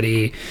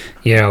already,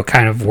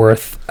 kind of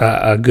worth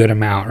a good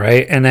amount,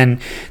 right? And then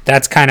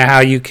that's kind of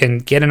how you can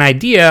get an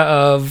idea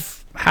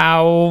of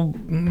how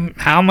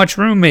much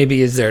room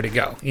maybe is there to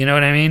go. You know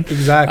what I mean?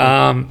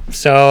 Exactly.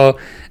 So,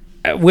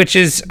 which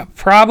is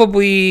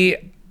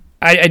probably,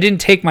 I didn't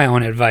take my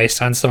own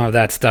advice on some of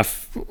that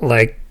stuff,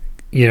 like.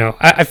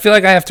 I feel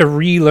like I have to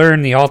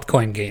relearn the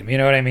altcoin game. You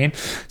know what I mean?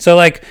 So,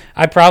 like,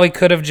 I probably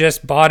could have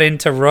just bought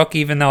into Rook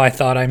even though I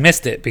thought I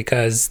missed it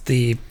because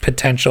the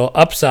potential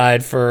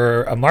upside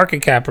for a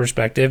market cap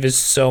perspective is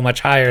so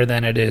much higher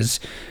than it is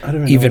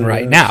even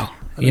right now.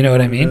 You know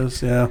what I mean?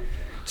 Yeah.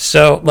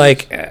 So,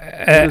 like,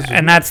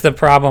 and that's the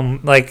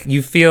problem. Like,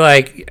 you feel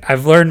like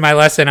I've learned my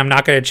lesson. I'm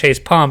not going to chase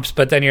pumps,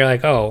 but then you're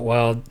like, oh,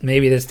 well,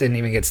 maybe this didn't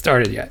even get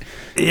started yet.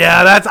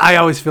 Yeah,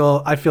 I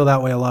feel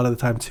that way a lot of the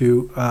time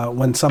too.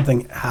 When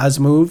something has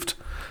moved,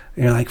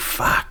 you're like,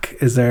 fuck,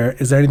 is there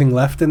anything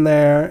left in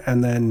there?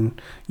 And then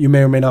you may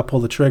or may not pull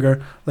the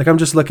trigger. Like, I'm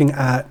just looking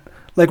at,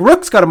 like,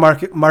 Rook's got a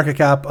market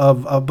cap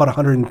of about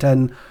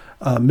 110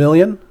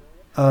 million.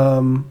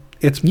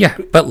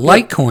 But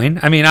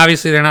Litecoin, I mean,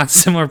 obviously they're not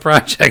similar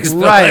projects,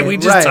 but right, we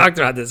just talked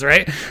about this,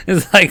 right?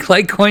 It's like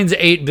Litecoin's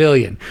 8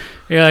 billion.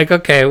 You're like,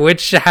 okay,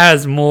 which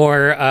has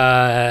more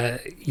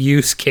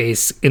use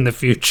case in the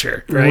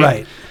future,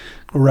 right?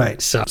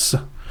 Right. So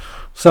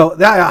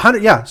that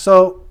 100, yeah.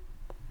 So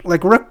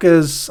like Rook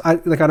is, I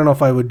don't know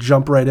if I would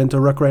jump right into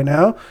Rook right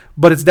now,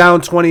 but it's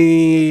down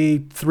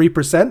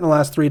 23% in the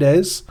last 3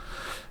 days,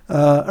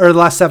 or the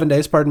last 7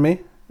 days, pardon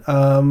me.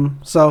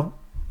 So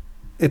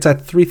it's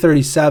at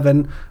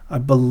 337. I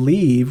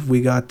believe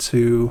we got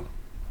to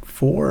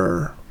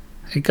 4.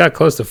 It got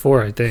close to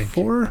 4, I think.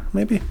 4,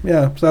 maybe?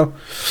 Yeah. So,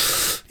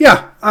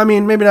 yeah. I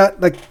mean, maybe not.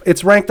 Like,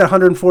 it's ranked at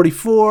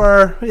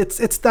 144.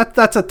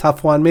 That's a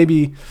tough one.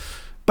 Maybe.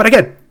 But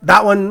again,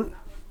 that one,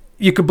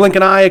 you could blink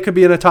an eye. It could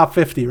be in a top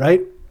 50,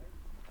 right?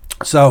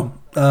 So,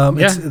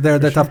 they're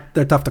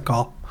tough to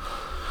call.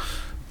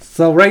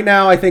 So right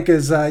now, I think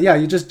is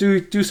you just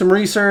do some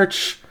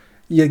research.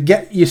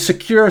 You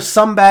secure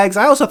some bags.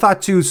 I also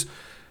thought too.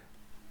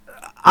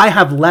 I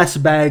have less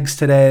bags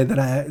today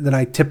than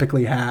I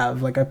typically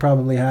have. Like I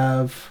probably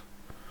have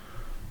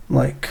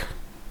like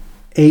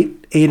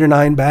eight or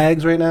 9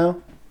 bags right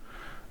now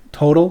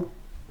total,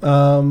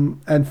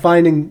 and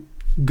finding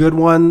good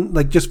one,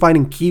 like just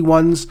finding key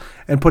ones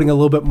and putting a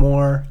little bit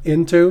more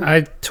into. I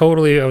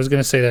was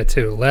going to say that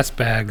too. Less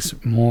bags,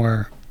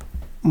 more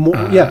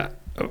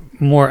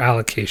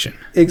allocation.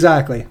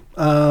 Exactly.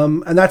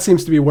 And that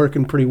seems to be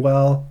working pretty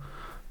well.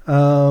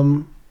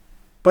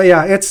 But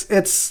yeah,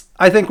 it's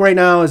I think right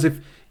now is if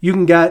you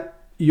can get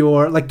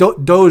your like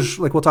Doge,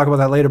 like we'll talk about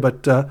that later,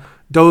 but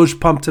Doge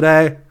pumped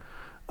today,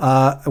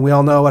 and we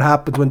all know what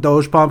happens when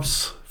Doge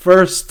pumps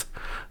first.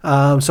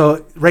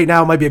 So right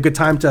now might be a good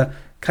time to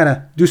kind of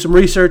do some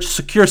research,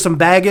 secure some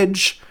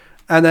baggage,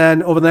 and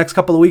then over the next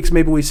couple of weeks,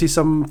 maybe we see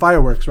some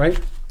fireworks, right?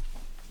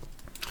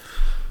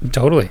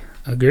 Totally.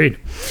 Agreed.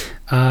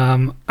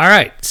 All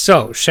right.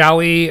 So shall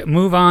we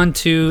move on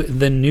to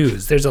the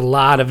news? There's a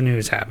lot of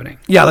news happening.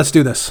 Yeah, let's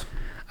do this.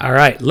 All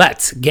right.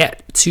 Let's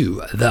get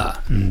to the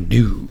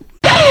news.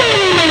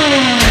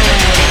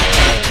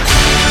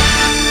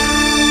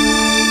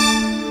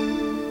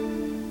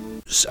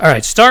 All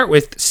right. Start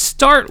with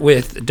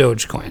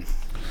Dogecoin.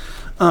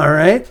 All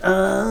right.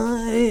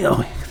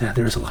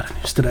 There's a lot of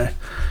news today.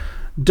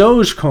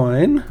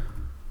 Dogecoin.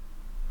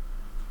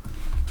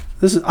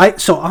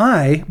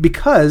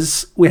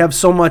 Because we have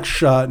so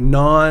much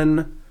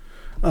non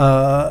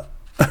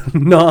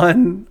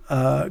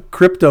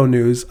crypto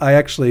news, I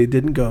actually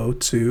didn't go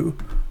to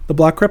the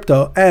Block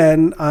Crypto,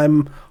 and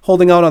I'm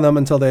holding out on them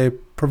until they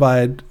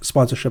provide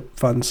sponsorship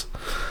funds.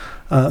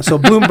 So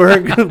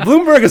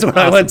Bloomberg is where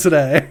I went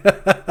today.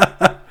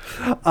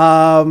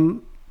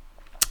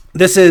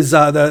 This is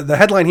the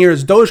headline here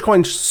is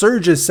Dogecoin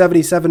surges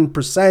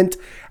 77%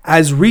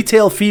 as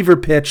retail fever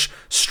pitch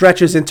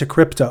stretches into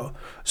crypto.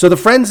 So the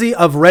frenzy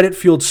of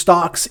Reddit-fueled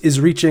stocks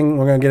is reaching,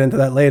 we're going to get into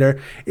that later,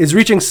 is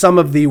reaching some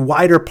of the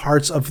wider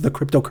parts of the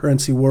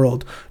cryptocurrency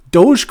world.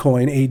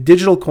 Dogecoin, a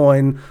digital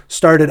coin,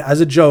 started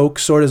as a joke,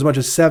 soared as much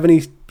as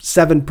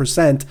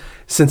 77%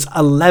 since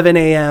 11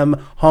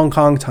 a.m. Hong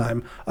Kong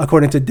time,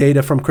 according to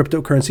data from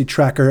cryptocurrency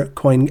tracker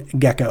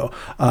CoinGecko.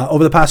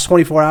 Over the past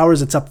 24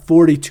 hours, it's up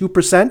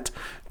 42%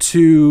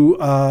 to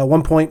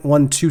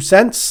 1.12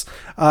 cents.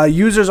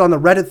 Users on the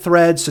Reddit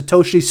thread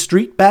Satoshi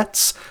Street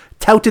Bets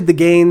touted the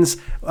gains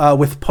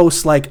with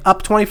posts like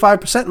up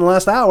 25% in the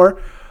last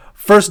hour,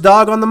 first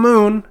dog on the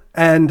moon,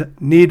 and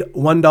need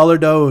 $1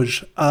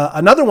 Doge.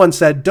 Another one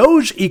said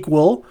Doge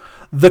equal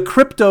the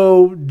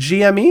crypto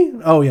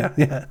GME. Oh yeah.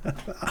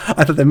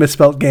 I thought they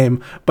misspelled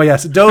game, but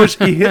yes, Doge.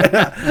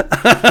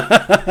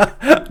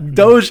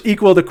 Doge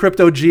equal the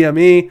crypto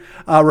GME,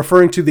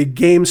 referring to the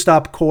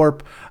GameStop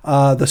Corp,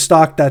 the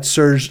stock that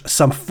surged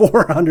some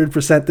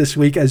 400% this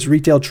week as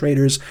retail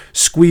traders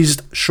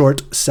squeezed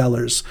short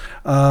sellers.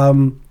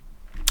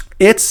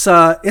 It's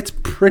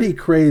pretty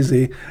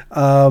crazy.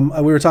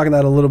 We were talking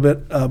that a little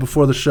bit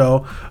before the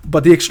show,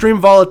 but the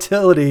extreme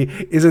volatility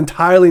is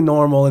entirely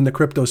normal in the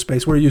crypto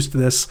space. We're used to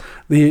this.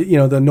 The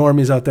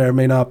normies out there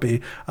may not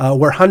be.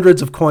 Where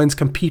hundreds of coins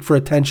compete for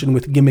attention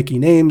with gimmicky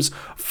names,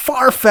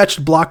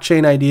 far-fetched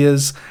blockchain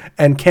ideas,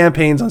 and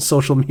campaigns on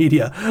social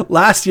media.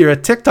 Last year, a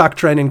TikTok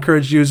trend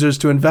encouraged users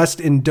to invest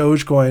in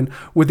Dogecoin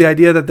with the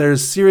idea that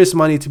there's serious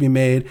money to be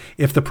made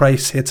if the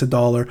price hits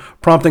 $1,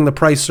 prompting the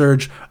price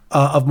surge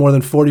of more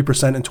than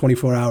 40% in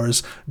 24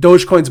 hours.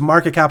 Dogecoin's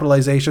market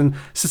capitalization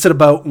sits at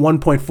about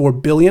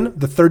 1.4 billion,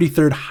 the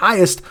 33rd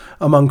highest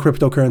among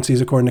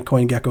cryptocurrencies according to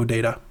CoinGecko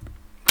data.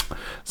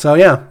 So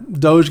yeah,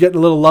 Doge getting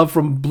a little love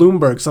from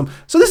Bloomberg. So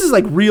this is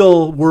like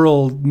real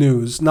world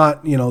news,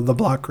 not the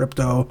Block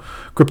crypto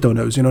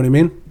news. You know what I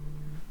mean?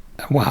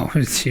 Wow,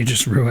 you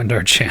just ruined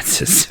our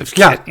chances of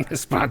getting a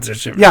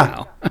sponsorship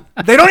now.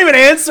 They don't even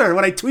answer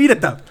when I tweet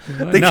at them.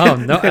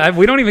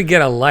 We don't even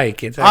get a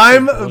like.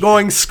 I'm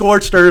going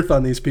scorched earth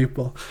on these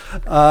people.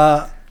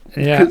 Yeah.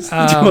 Do you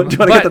want to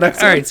get the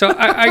next one? All right, so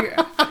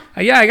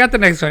I got the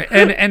next one,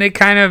 and it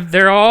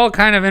they're all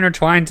kind of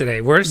intertwined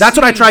today. That's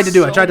what I tried to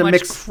do. I tried to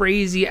mix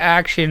crazy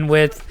action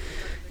with.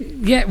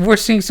 Yeah, we're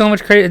seeing so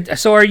much crazy.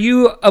 So are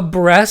you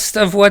abreast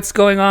of what's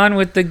going on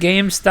with the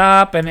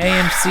GameStop and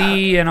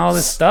AMC and all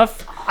this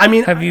stuff? I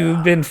mean, have you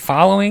been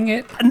following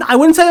it? I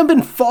wouldn't say I've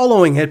been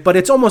following it, but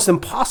it's almost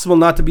impossible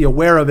not to be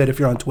aware of it if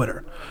you're on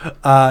Twitter.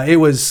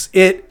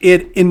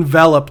 It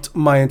enveloped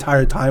my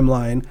entire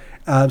timeline.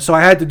 So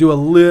I had to do a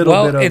little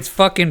bit of... Well, it's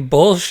fucking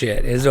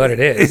bullshit is what it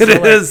is. It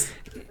is.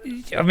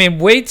 I mean,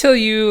 wait till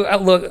you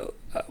look...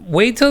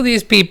 wait till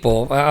these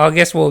people. I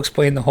guess we'll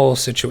explain the whole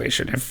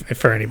situation if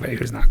for anybody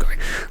who's not going.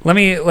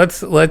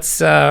 Let's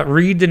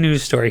read the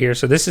news story here.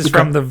 So this is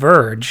from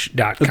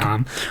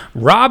TheVerge.com.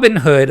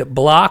 Robinhood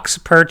blocks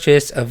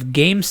purchase of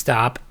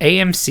GameStop,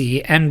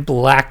 AMC, and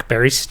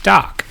BlackBerry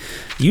stock.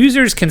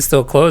 Users can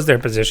still close their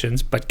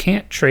positions, but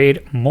can't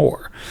trade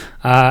more.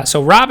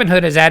 So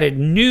Robinhood has added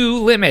new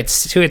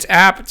limits to its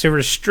app to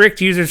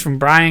restrict users from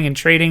buying and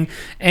trading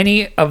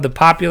any of the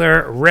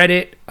popular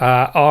Reddit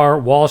or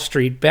Wall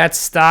Street Bets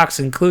stocks,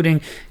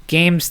 including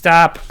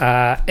GameStop,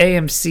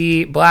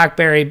 AMC,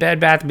 BlackBerry,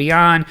 Bed Bath &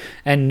 Beyond,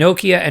 and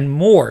Nokia, and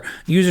more.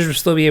 Users will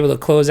still be able to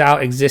close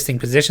out existing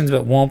positions,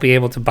 but won't be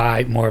able to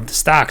buy more of the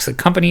stocks. The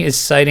company is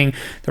citing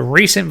the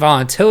recent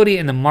volatility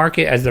in the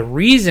market as the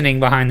reasoning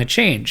behind the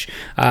change.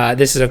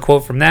 This is a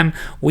quote from them.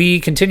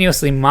 "We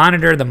continuously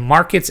monitor the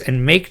markets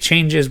and make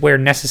changes where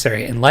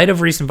necessary. In light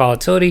of recent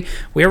volatility,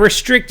 we are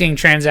restricting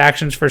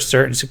transactions for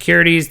certain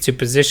securities to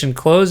position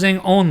closing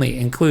only,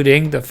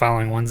 including the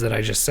following ones that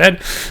I just said.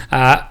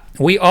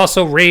 We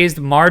also raised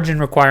margin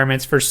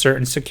requirements for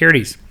certain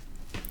securities.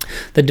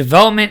 The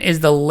development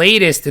is the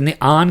latest in the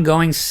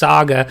ongoing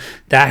saga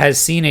that has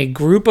seen a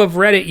group of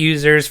Reddit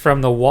users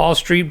from the Wall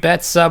Street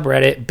Bets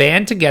subreddit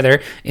band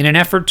together in an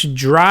effort to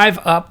drive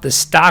up the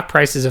stock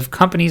prices of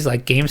companies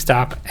like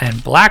GameStop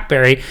and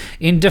BlackBerry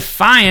in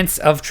defiance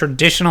of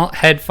traditional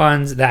hedge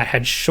funds that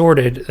had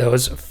shorted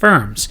those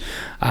firms.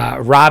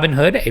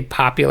 Robinhood, a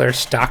popular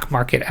stock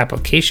market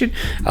application,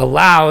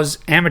 allows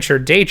amateur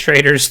day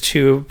traders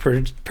to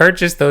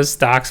purchase those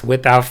stocks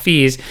without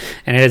fees,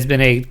 and it has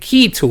been a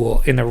key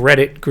tool in the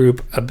Reddit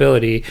group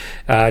ability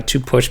to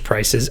push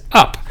prices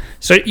up."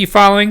 So you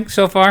following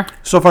so far?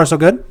 So far, so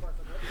good.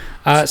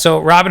 So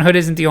Robinhood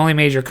isn't the only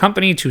major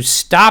company to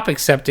stop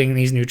accepting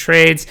these new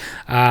trades.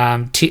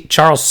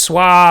 Charles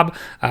Schwab,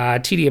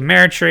 TD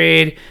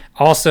Ameritrade,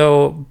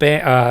 also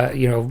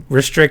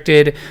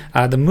restricted.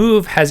 The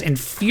move has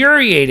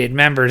infuriated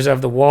members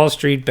of the Wall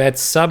Street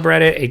Bets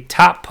subreddit. A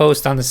top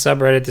post on the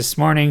subreddit this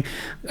morning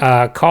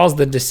calls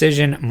the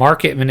decision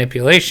market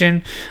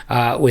manipulation,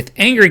 with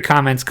angry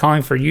comments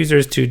calling for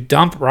users to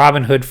dump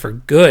Robinhood for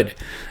good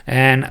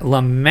and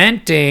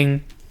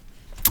lamenting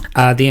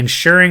the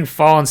ensuring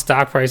fall in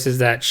stock prices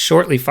that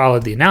shortly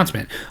followed the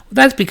announcement. Well,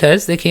 that's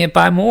because they can't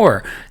buy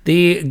more.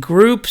 The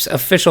group's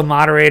official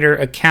moderator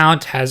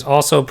account has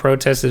also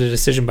protested a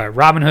decision by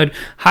Robinhood,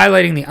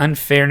 highlighting the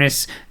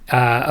unfairness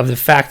of the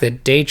fact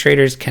that day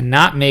traders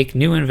cannot make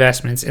new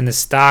investments in the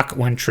stock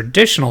when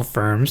traditional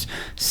firms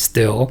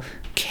still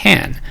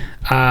can.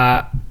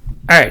 All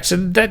right, so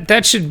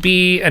that should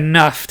be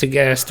enough to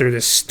get us through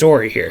this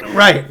story here.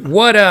 Right.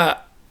 What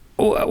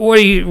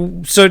do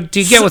you? So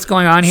do you get what's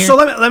going on here? So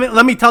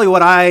let me tell you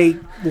what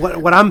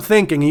I'm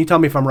thinking, and you tell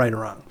me if I'm right or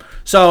wrong.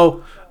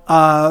 So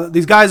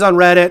these guys on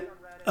Reddit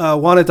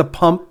wanted to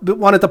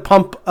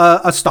pump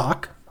a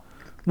stock,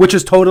 which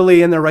is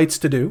totally in their rights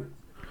to do.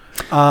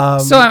 So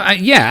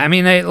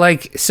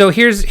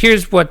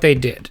here's what they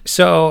did.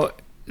 So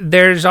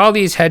there's all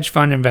these hedge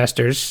fund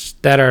investors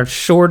that are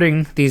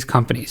shorting these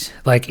companies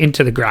like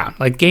into the ground,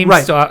 like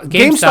GameStop. Right.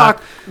 GameStop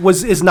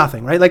is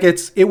nothing, right? Like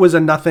it was a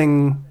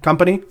nothing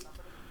company.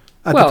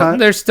 At the time?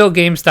 There's still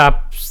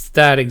GameStops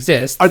that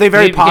exist. Are they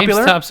very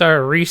popular? GameStops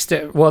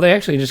are well, they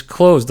actually just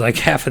closed like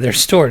half of their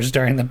stores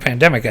during the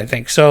pandemic, I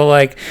think. So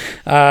like,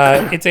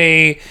 it's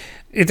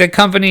a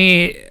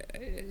company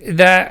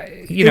that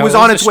it was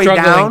on its way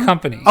down.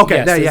 Company.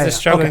 Okay, yes, it's a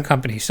struggling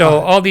company. So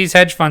all these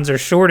hedge funds are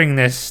shorting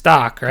this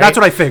stock, right? That's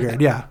what I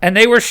figured. Yeah, and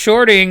they were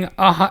shorting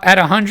at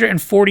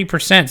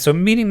 140%. So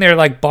meaning they're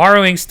like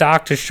borrowing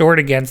stock to short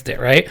against it,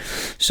 right?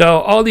 So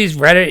all these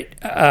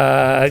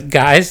Reddit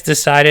guys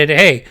decided,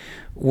 hey,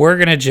 we're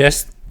gonna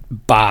just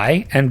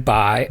buy and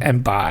buy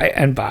and buy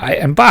and buy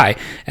and buy,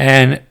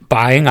 and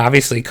buying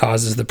obviously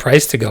causes the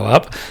price to go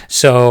up.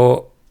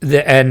 So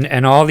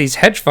and all these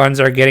hedge funds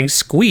are getting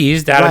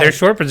squeezed out of their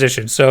short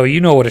position. So you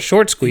know what a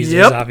short squeeze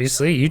is,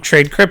 obviously. You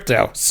trade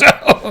crypto. So,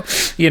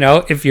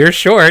 if you're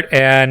short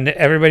and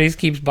everybody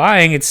keeps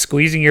buying, it's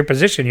squeezing your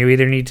position. You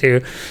either need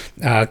to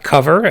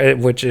cover,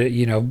 which,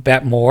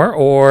 bet more,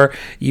 or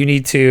you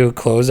need to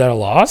close at a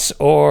loss,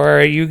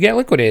 or you get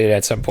liquidated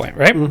at some point,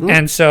 right? Mm-hmm.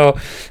 And so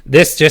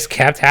this just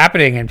kept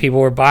happening, and people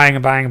were buying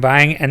and buying and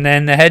buying, and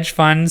then the hedge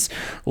funds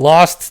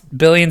lost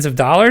billions of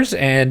dollars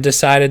and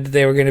decided that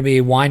they were going to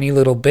be whiny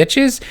little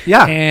bitches,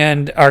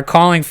 and are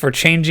calling for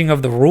changing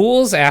of the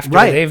rules after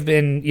they've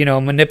been,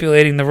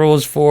 manipulating the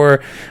rules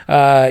for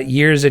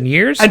years and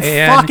years, and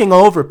fucking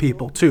over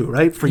people too,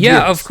 right? For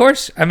years. Of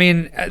course. I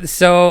mean,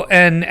 so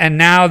and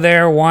now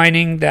they're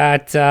whining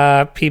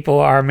that people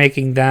are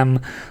making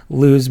them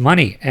lose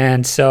money,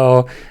 and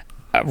so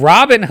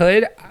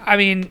Robinhood. I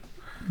mean,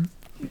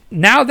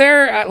 now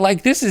they're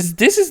like, this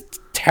is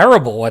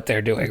terrible what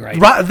they're doing right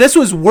now. This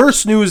was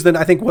worse news than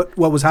I think what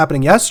was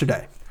happening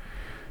yesterday.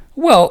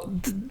 Well,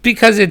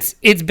 because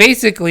it's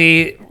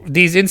basically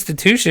these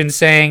institutions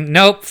saying,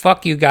 nope,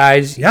 fuck you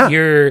guys.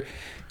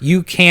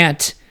 You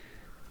can't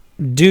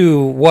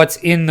do what's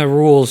in the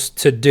rules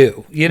to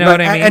do. You know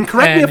what I mean? And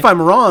correct me if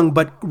I'm wrong,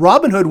 but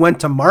Robinhood went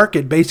to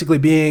market basically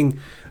being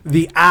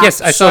the app.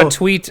 Yes, I saw a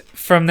tweet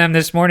from them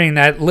this morning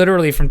that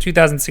literally from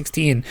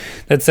 2016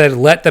 that said,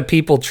 "Let the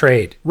people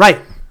trade." Right.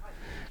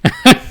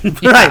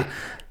 Right.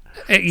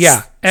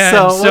 Yeah.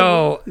 And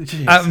so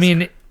I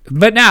mean,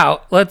 but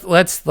now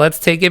let's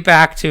take it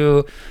back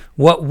to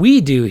what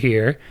we do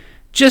here.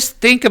 Just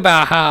think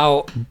about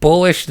how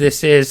bullish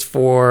this is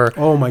for,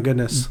 oh my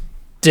goodness,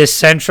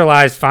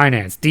 decentralized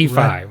finance, DeFi,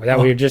 right, that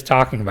we were just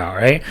talking about,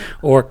 right?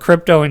 Or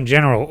crypto in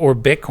general, or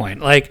Bitcoin.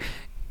 Like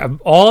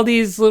all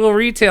these little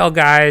retail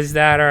guys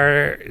that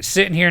are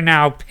sitting here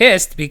now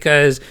pissed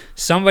because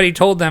somebody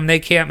told them they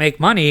can't make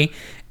money,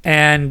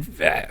 and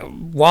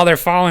while they're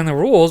following the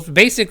rules,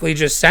 basically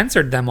just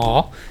censored them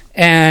all.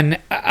 And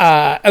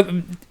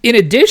in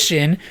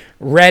addition,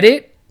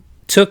 Reddit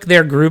took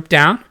their group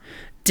down.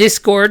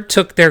 Discord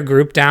took their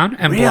group down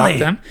and blocked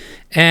them.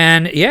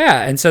 And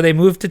and so they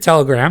moved to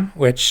Telegram,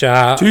 which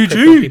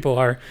crypto people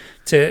are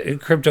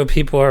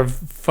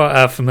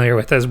familiar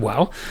with as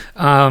well.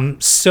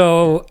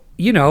 So,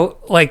 you know,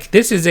 like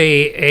this is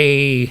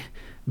a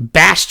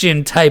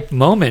bastion type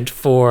moment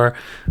for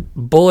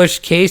bullish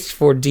case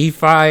for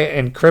DeFi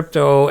and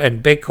crypto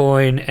and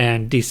Bitcoin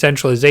and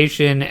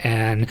decentralization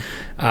and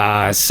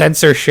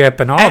censorship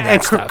and all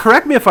that stuff.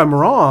 Correct me if I'm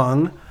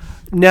wrong.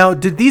 Now,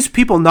 did these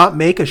people not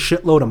make a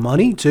shitload of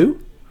money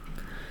too?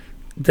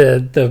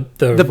 The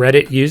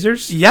Reddit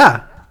users?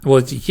 Yeah.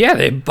 Well, yeah,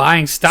 they're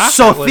buying stock.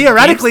 So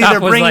theoretically, they're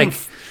going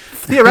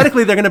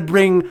to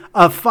bring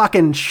a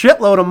fucking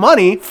shitload of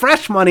money,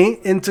 fresh money,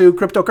 into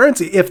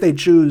cryptocurrency if they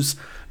choose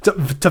to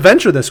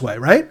venture this way,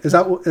 right? That's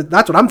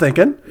what I'm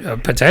thinking.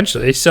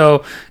 Potentially.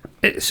 So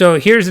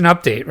here's an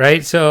update,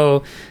 right?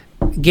 So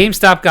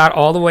GameStop got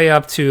all the way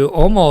up to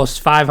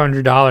almost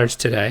 $500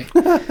 today.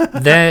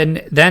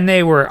 then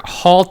they were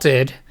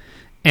halted,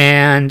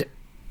 and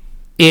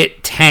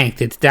it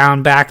tanked. It's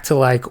down back to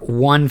like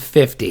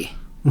 150.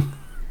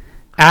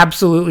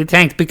 Absolutely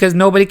tanked because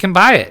nobody can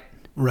buy it.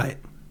 Right.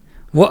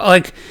 Well,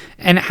 like,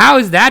 and how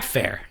is that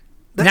fair?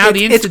 Now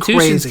the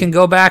institutions can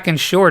go back and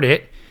short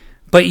it,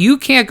 but you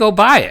can't go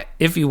buy it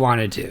if you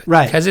wanted to,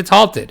 right? Because it's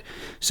halted.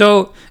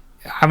 So,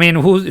 I mean,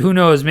 who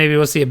knows? Maybe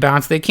we'll see a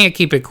bounce. They can't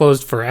keep it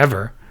closed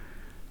forever.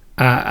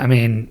 I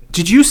mean,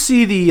 did you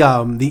see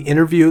the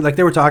interview? Like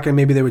they were talking,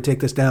 maybe they would take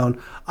this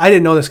down. I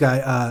didn't know this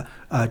guy,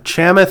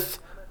 Chamath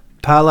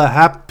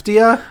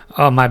Palihapitiya.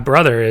 Oh, my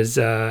brother's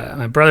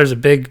a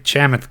big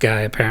Chamath guy.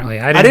 Apparently,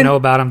 I didn't know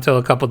about him till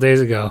a couple days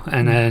ago.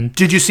 And then,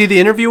 did you see the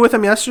interview with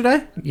him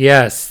yesterday?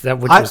 Yes,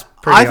 which was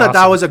pretty. I thought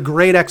that was a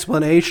great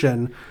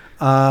explanation.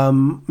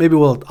 Maybe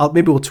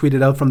we'll tweet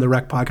it out from the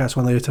Rec podcast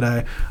one later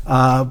today.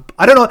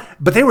 I don't know,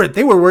 but they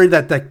were worried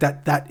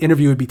that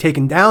interview would be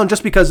taken down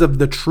just because of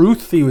the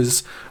truth he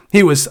was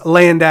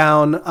laying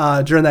down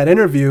during that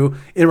interview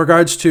in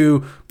regards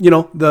to, you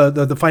know,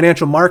 the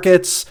financial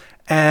markets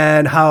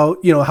and how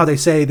they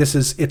say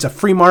it's a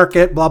free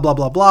market, blah blah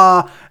blah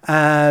blah,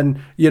 and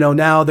you know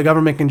now the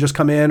government can just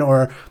come in,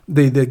 or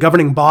the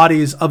governing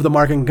bodies of the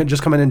market can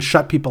just come in and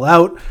shut people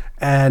out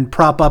and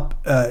prop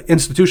up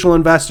institutional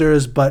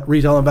investors, but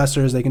retail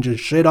investors they can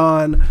just shit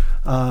on.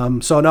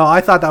 So no, I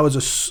thought that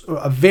was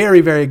a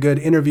very very good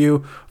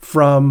interview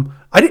from.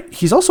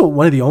 He's also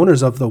one of the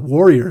owners of the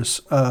Warriors.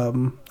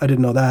 I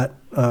didn't know that.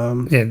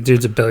 Yeah,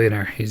 dude's a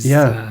billionaire.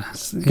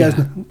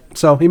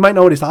 So he might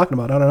know what he's talking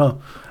about. I don't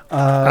know.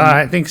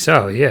 I think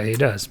so. Yeah, he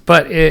does.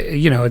 But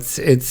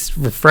it's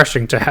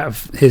refreshing to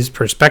have his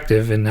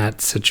perspective in that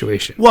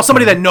situation. Well,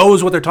 somebody that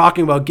knows what they're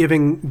talking about,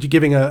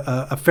 giving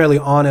a fairly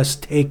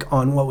honest take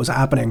on what was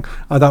happening,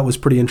 I thought was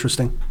pretty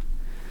interesting.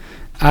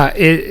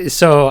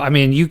 So I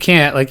mean, you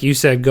can't, like you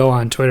said, go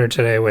on Twitter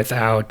today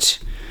without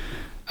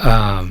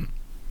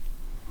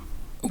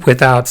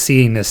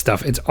seeing this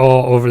stuff. It's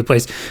all over the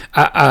place.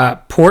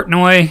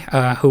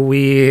 Portnoy, who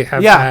we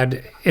have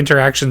had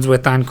interactions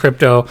with on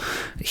crypto,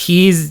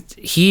 he's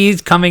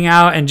coming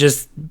out and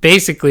just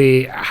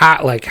basically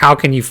how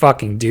can you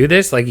fucking do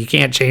this? Like, you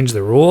can't change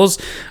the rules.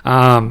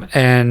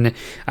 And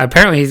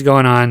apparently he's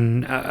going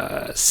on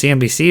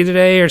CNBC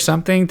today or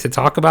something to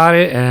talk about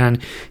it,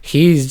 and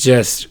he's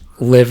just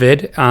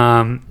livid.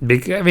 I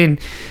mean,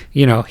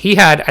 you know,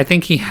 I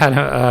think he had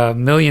 $1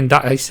 million.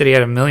 He said he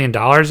had $1 million in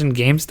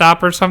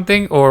GameStop or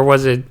something, or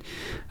was it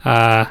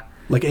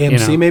like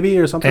AMC maybe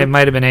or something? It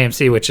might have been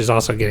AMC, which is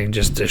also getting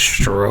just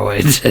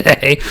destroyed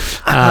today.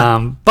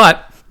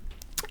 But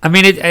I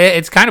mean,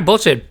 it's kind of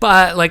bullshit.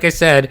 But like I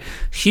said,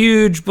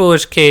 huge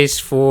bullish case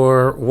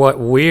for what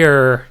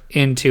we're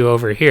into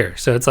over here.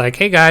 So it's like,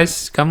 hey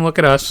guys, come look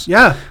at us.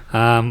 Yeah.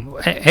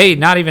 Hey,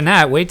 not even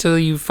that. Wait till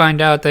you find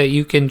out that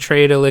you can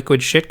trade a liquid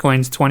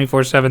shitcoins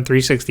 24/7,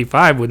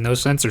 365 with no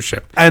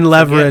censorship and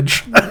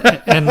leverage,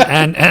 and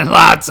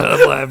lots of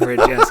leverage.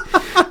 Yes,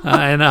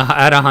 and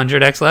at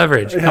 100x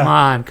leverage. Come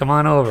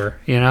on over.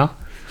 You know,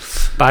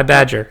 buy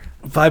Badger.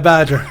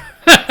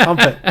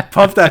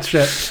 Pump that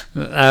shit.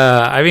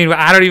 I mean,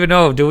 I don't even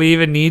know. Do we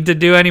even need to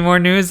do any more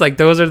news? Like,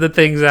 those are the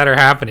things that are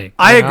happening.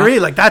 I agree.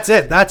 Like, that's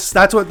it. That's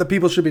what the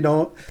people should be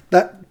know.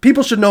 That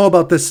people should know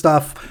about this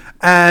stuff.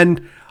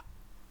 And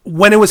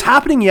when it was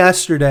happening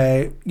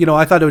yesterday,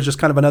 I thought it was just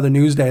kind of another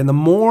news day. And the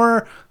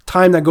more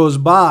time that goes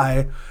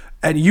by,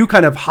 and you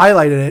kind of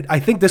highlighted it, I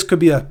think this could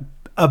be a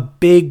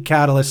big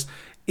catalyst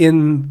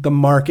in the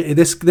market.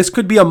 This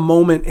could be a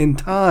moment in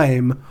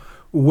time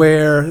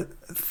where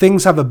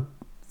things have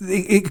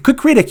it could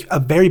create a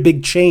very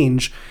big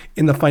change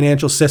in the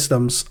financial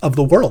systems of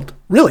the world.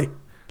 Really,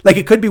 like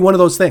it could be one of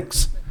those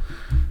things.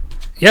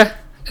 Yeah,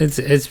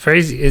 it's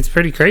crazy. It's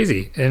pretty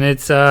crazy, and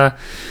it's I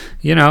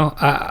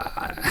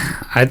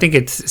think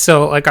it's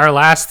so like our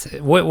last.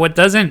 What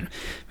doesn't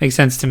make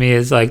sense to me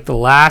is like the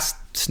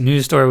last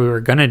news story we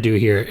were gonna do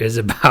here is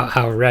about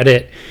how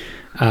Reddit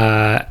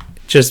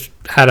just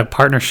had a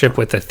partnership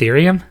with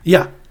Ethereum.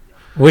 Yeah,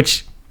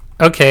 which.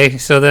 Okay,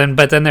 so then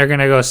they're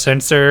gonna go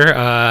censor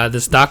the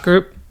stock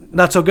group.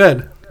 Not so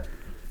good.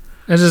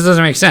 It just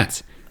doesn't make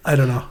sense. I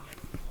don't know,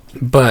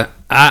 but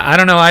I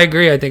don't know. I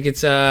agree. I think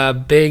it's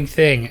a big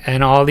thing,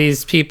 and all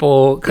these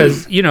people,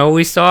 because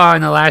we saw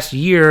in the last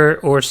year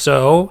or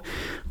so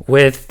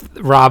with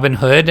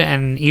Robinhood,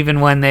 and even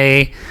when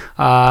they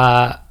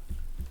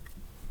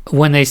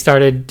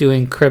started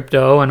doing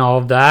crypto and all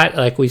of that,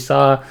 like we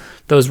saw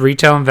those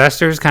retail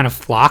investors kind of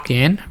flock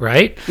in,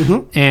 right?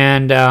 Mm-hmm.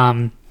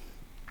 And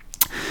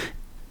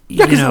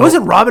yeah, because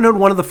wasn't Robinhood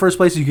one of the first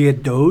places you could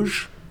get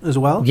Doge as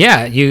well?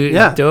 Yeah,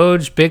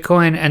 Doge,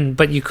 Bitcoin,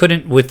 but you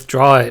couldn't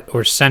withdraw it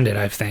or send it,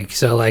 I think.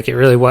 So like it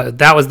really was,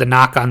 that was the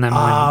knock on them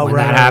when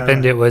that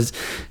happened. Right.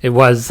 It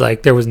was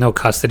like there was no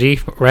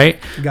custody, right?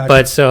 Gotcha.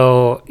 But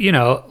so,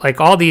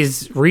 like all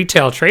these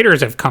retail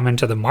traders have come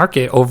into the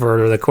market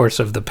over the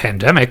course of the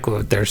pandemic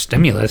with their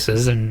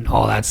stimuluses and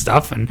all that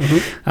stuff. And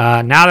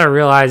now they're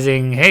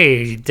realizing,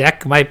 hey,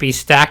 deck might be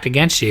stacked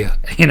against you,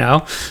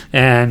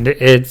 and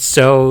it's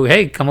so,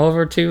 hey, come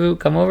over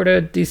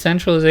to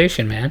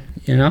decentralization, man.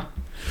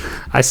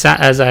 I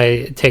sat as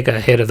I take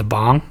a hit of the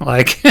bong,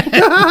 like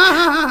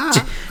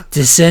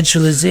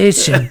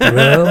decentralization,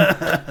 bro.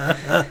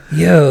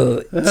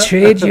 Yo,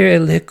 trade your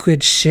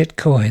liquid shit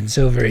coins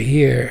over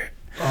here.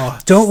 Oh,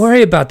 don't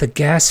worry about the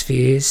gas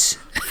fees.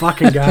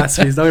 Fucking gas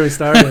fees. Don't get me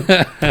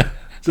started.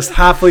 Just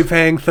happily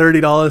paying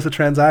 $30 a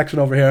transaction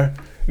over here.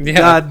 Yeah,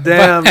 God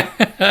damn.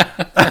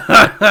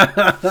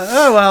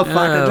 Oh well,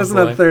 fuck it. Just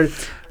another 30.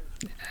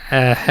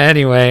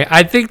 Anyway,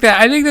 I think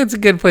that's a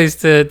good place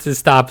to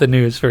stop the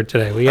news for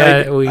today.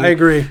 I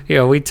agree.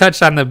 We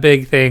touched on the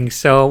big things,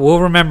 so we'll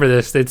remember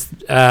this. It's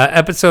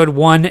episode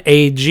 1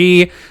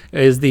 AG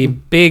is the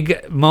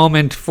big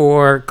moment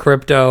for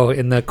crypto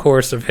in the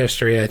course of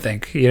history, I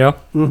think.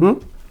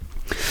 Mm-hmm.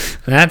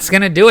 That's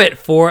gonna do it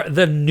for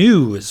the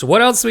news.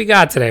 What else we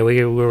got today?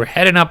 We were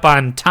heading up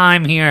on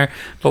time here,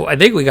 but I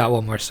think we got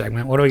one more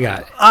segment. What do we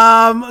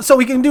got? So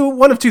we can do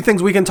one of two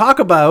things. We can talk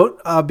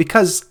about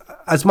because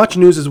as much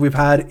news as we've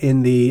had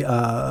in the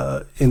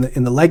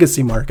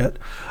legacy market,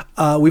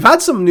 we've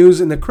had some news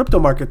in the crypto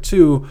market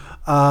too.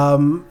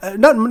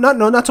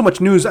 Not so much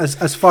news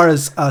as far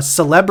as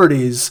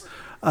celebrities.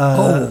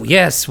 Oh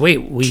yes,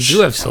 wait, we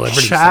do have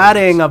celebrities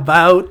chatting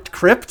about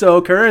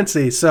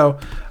cryptocurrency. So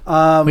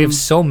we have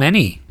so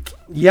many.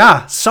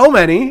 Yeah, so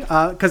many.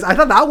 Because I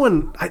thought that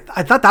one,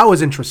 I thought that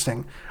was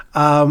interesting.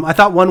 I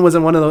thought one was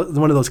in one of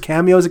those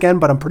cameos again,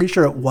 but I'm pretty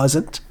sure it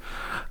wasn't.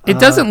 It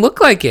doesn't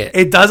look like it.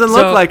 It doesn't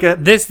look like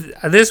it. This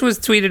was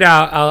tweeted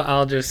out.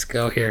 I'll just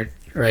go here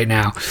right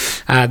now.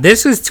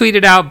 This was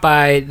tweeted out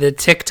by the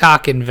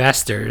TikTok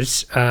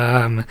investors.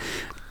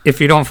 If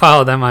you don't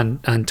follow them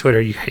on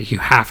Twitter, you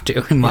have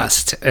to. You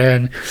must.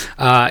 And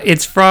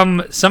it's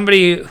from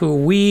somebody who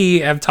we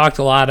have talked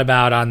a lot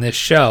about on this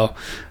show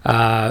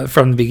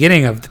from the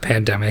beginning of the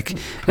pandemic,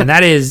 and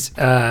that is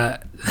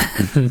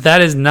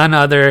none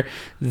other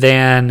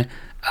than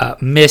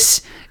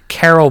Miss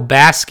Carol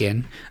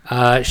Baskin.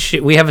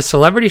 We have a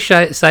celebrity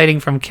sighting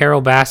from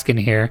Carol Baskin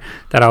here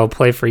that I will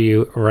play for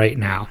you right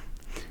now.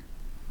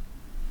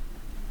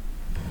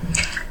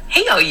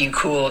 Hey, all you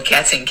cool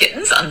cats and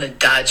kittens on the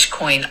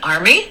Dogecoin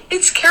army.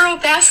 It's Carol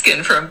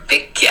Baskin from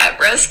Big Cat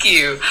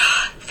Rescue.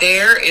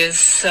 There is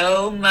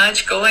so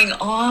much going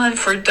on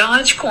for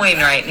Dogecoin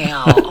right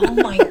now. Oh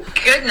my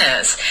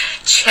goodness.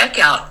 Check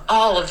out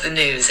all of the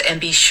news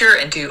and be sure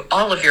and do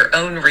all of your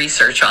own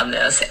research on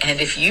this. And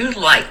if you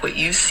like what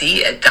you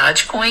see at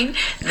Dogecoin,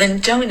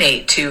 then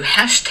donate to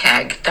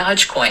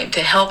 #Dogecoin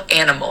to help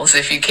animals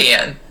if you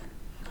can.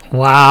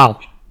 Wow.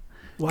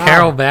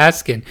 Carol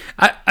Baskin.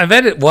 I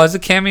bet it was a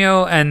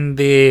cameo and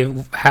the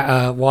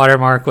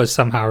watermark was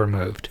somehow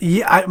removed.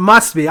 Yeah, it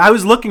must be. I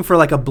was looking for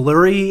like a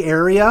blurry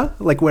area,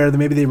 like where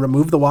maybe they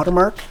removed the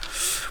watermark.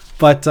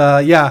 But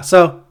yeah,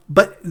 so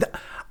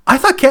I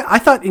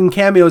thought in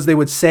cameos they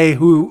would say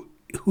who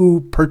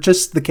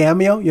purchased the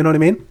cameo. You know what I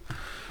mean?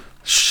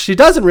 She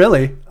doesn't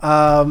really.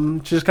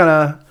 She just kind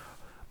of.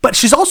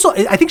 But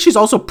I think she's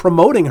also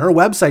promoting her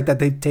website that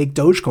they take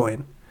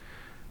Dogecoin,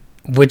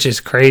 which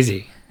is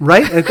crazy.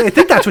 Right? I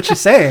think that's what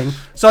she's saying.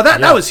 So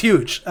that was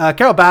huge.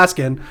 Carol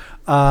Baskin,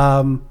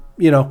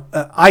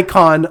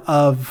 icon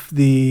of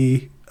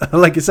the,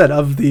 like you said,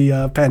 of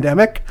the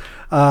pandemic,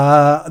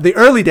 the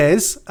early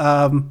days,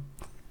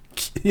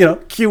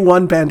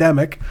 Q1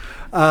 pandemic.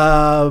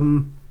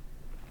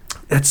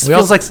 It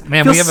feels like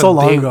so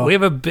long ago. We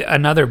have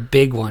another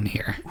big one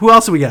here. Who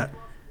else do we got?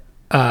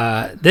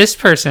 This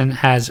person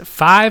has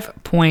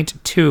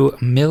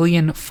 5.2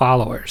 million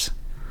followers.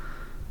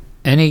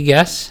 Any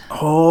guess?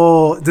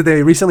 Oh, did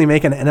they recently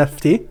make an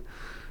NFT?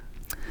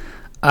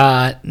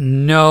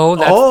 No,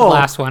 that's the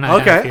last one I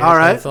have. Okay, all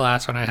right. That's the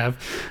last one I have.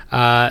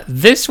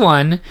 This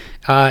one,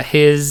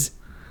 his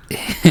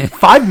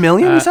 5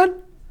 million, you said?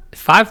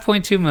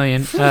 5.2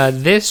 million.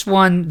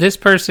 This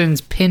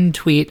person's pinned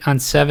tweet on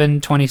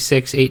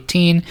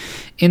 7/26/18.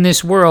 In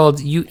this world,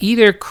 you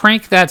either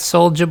crank that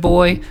Soulja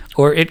Boy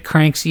or it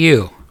cranks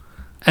you.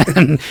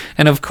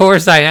 And of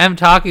course, I am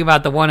talking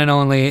about the one and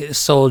only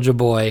Soulja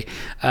Boy.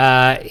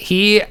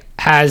 He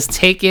has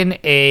taken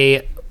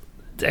a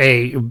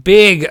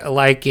big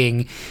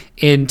liking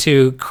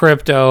into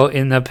crypto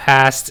in the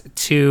past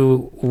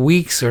 2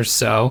 weeks or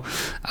so.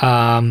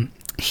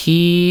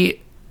 He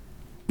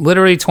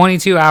literally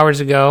 22 hours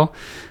ago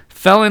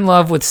fell in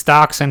love with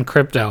stocks and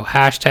crypto.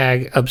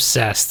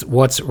 #obsessed.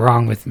 What's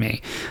wrong with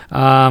me?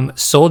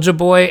 Soulja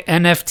Boy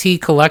NFT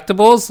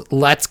collectibles.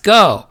 Let's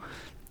go.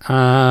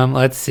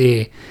 Let's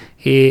see.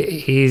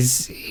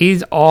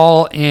 He's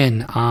all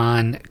in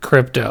on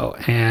crypto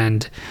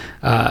and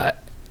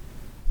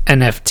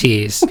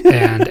NFTs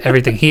and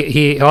everything.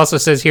 He also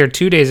says here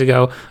 2 days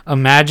ago,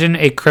 imagine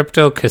a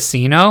crypto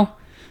casino.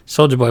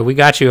 Soulja Boy, we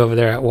got you over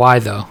there at Y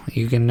though.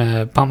 You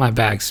can pump my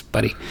bags,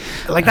 buddy.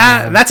 Like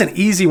that. That's an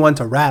easy one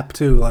to rap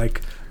too.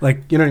 Like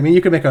you know what I mean.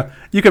 You could make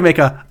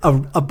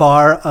a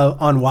bar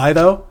on Y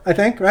though. I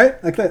think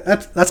right. Like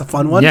that's a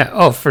fun one. Yeah.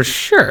 Oh, for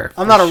sure.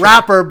 I'm not a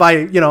rapper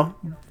by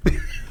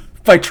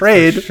by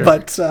trade, sure.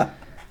 But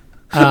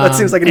that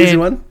seems like an easy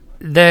one.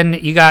 Then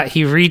he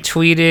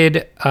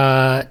retweeted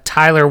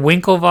Tyler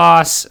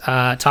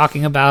Winklevoss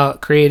talking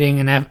about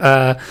creating an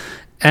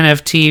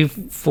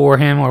NFT for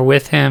him or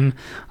with him.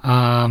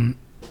 Then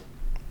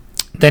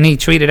he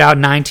tweeted out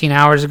 19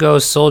 hours ago,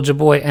 Soulja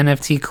Boy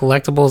NFT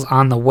collectibles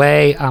on the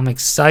way. I'm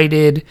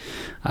excited.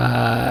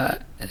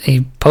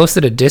 He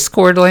posted a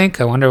Discord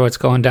link. I wonder what's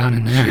going down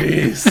in there.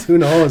 Jeez, who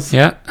knows?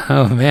 Yeah.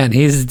 Oh, man,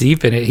 he's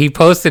deep in it. He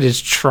posted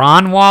his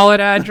Tron wallet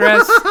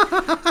address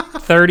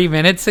 30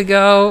 minutes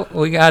ago.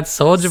 We got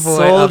Soulja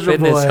Boy up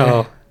in this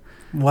hoe.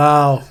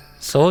 Wow.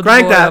 Soulja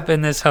Boy up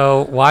in this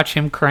hoe. Watch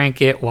him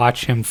crank it.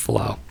 Watch him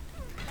flow.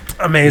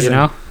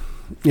 Amazing.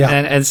 Yeah.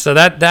 And so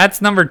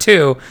that's number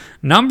 2.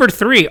 Number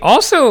 3,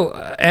 also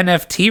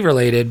NFT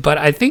related, but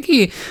I think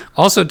he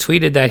also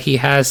tweeted that he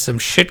has some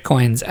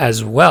shitcoins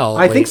as well.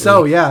 I think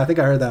so. Yeah, I think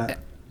I heard that.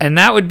 And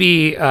that would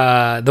be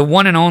the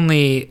one and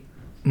only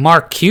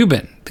Mark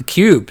Cuban, the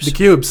Cubes. The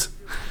Cubes.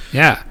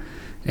 Yeah.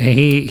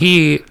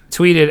 He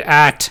tweeted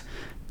at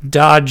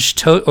Doge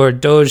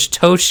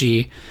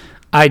Toshi,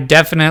 I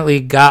definitely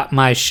got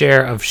my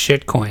share of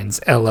shitcoins,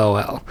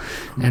 LOL.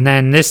 And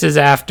then this is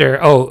after,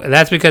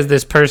 that's because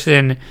this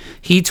person,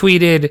 he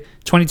tweeted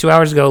 22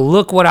 hours ago,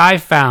 look what I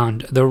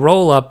found, the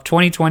roll-up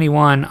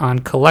 2021 on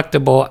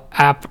collectible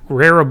app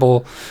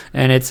Rarible,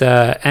 and it's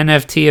a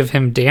NFT of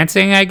him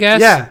dancing, I guess.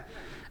 Yeah.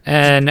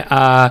 And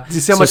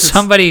so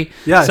somebody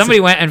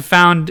went and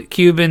found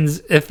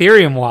Cuban's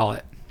Ethereum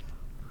wallet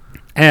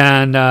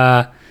and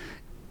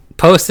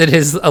posted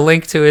a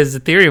link to his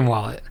Ethereum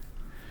wallet.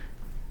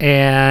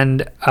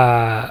 And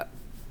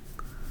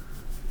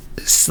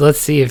let's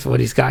see what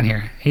he's got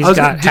here. Do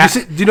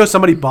you know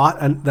somebody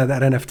bought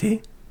that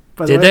NFT?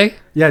 Did they?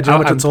 Yeah. Do you know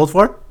how much it sold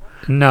for?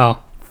 No.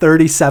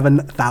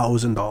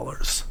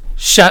 $37,000.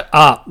 Shut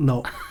up.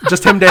 No,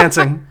 just him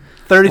dancing.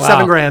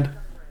 37 grand.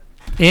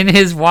 In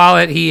his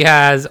wallet, he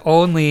has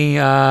only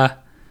half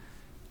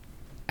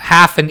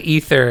an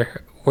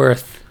ether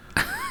worth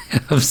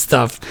of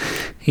stuff.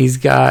 He's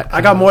got.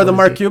 I got more than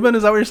Mark Cuban.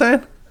 Is that what you're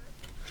saying?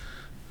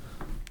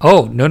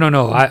 Oh, no.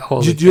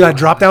 Did you do that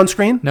drop-down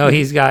screen? No,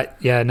 he's got...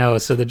 Yeah, no.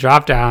 So the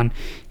drop-down,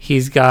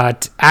 he's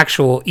got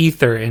actual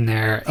ether in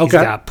there. He's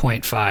got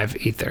 0.5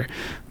 ether.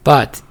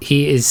 But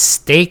he is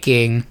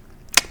staking...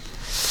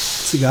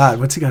 What's he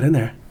got in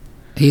there?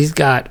 He's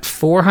got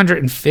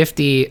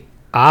 450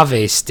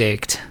 Aave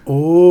staked.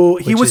 Oh,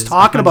 he was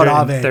talking about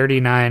Aave.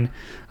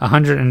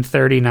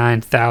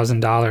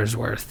 $139,000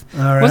 worth.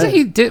 All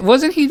right.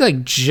 Wasn't he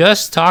like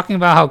just talking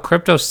about how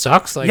crypto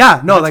sucks? Too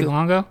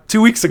long ago.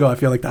 2 weeks ago, I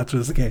feel like that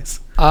was the case.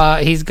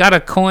 He's got a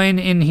coin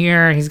in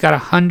here. He's got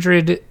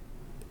 100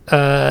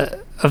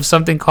 of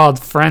something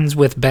called Friends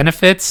with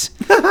Benefits.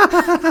 He's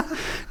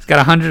got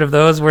 100 of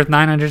those worth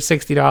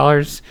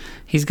 $960.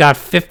 He's got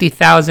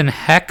 50,000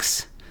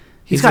 hex.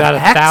 He's got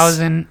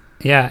 1,000.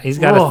 Yeah, he's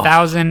got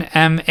 1,000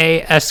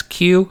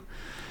 MASQ.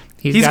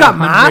 He's got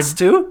mass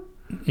too.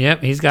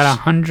 Yep, he's got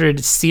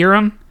 100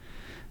 serum.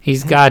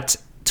 He's got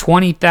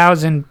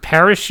 20,000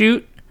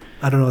 parachute.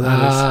 I don't know what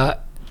that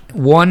is.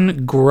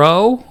 1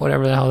 grow,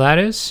 whatever the hell that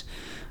is.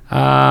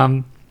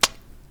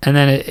 And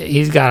then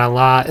he's got a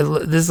lot.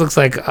 This looks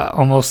like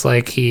almost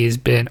like he's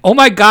been. Oh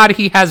my God,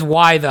 he has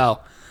Y though.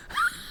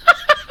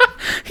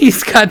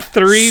 He's got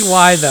 3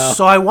 Y though.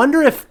 So I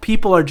wonder if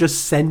people are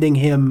just sending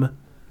him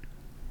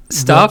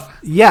stuff.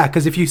 Yeah,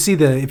 because if you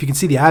can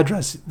see the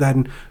address,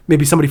 then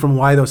maybe somebody from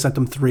Y though sent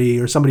them 3,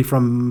 or somebody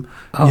from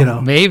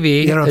maybe.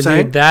 You know what I'm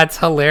saying? That's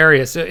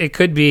hilarious. It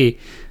could be.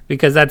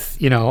 Because that's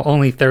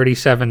only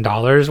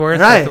 $37 worth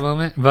at the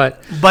moment,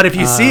 but if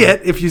you see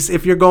it,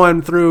 if you're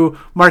going through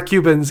Mark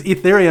Cuban's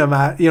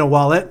Ethereum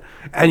wallet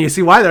and you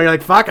see Y there, you're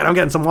like, fuck it, I'm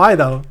getting some Y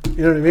though.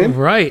 You know what I mean?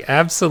 Right,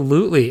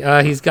 absolutely.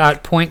 He's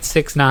got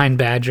 0.69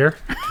 Badger.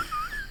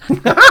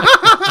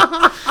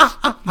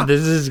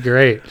 This is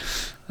great.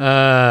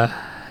 That's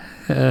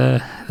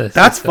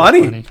so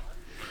funny.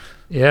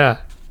 Yeah.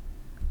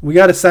 We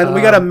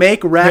gotta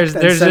make Rekt.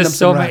 There's just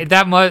so many.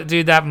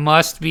 That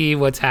must be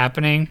what's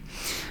happening.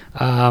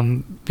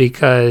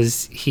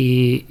 Because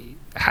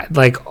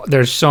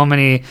there's so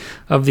many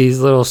of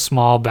these little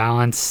small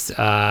balanced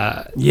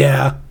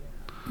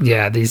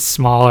these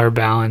smaller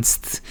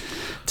balanced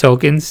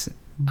tokens.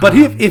 But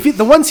if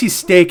the ones he's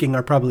staking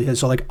are probably his,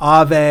 so like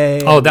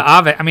Aave. Oh, the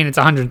Aave. I mean, it's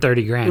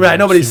 130 grand. Right.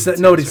 Nobody's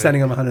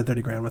sending him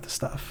 130 grand worth of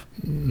stuff.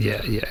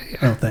 Yeah.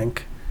 I don't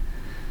think.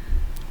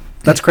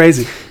 That's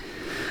crazy.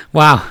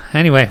 Wow.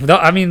 Anyway,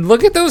 I mean,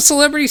 look at those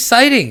celebrity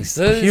sightings.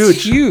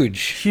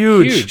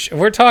 Huge.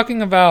 We're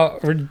talking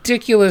about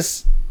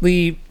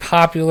ridiculously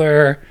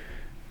popular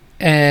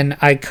and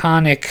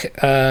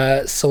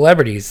iconic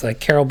celebrities like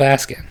Carole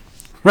Baskin.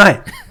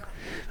 Right.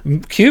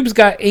 Cube's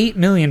got 8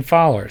 million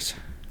followers.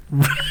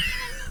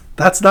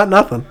 That's not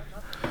nothing.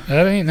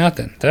 That ain't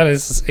nothing. That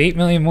is 8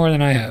 million more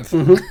than I have.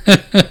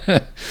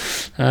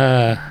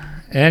 Mm-hmm.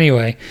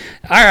 Anyway,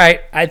 all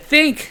right. I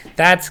think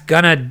that's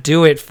gonna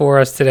do it for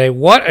us today.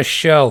 What a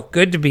show!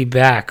 Good to be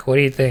back. What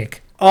do you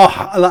think? Oh,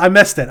 I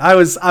missed it. I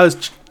was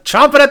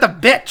chomping at the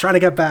bit trying to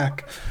get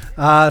back.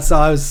 So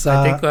I was.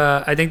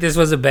 I think this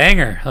was a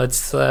banger.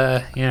 Let's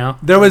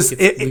there was.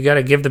 We got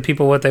to give the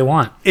people what they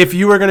want. If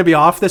you were going to be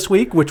off this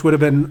week, which would have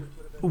been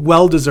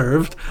well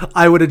deserved,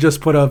 I would have just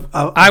put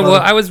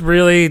I was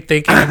really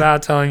thinking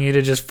about telling you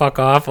to just fuck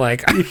off.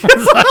 Like I was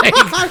like,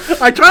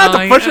 I try not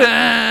to push it.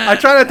 I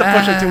try not to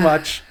push it too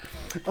much.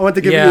 I want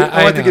to give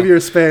to give you your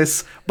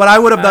space, but I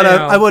would have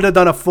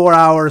done a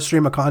 4-hour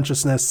stream of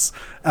consciousness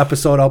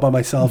episode all by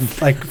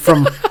myself, like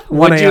from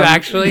 1 a.m. Would you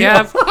actually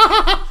have?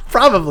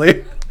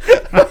 Probably.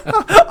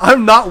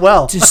 I'm not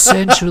well.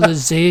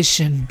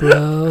 Decentralization,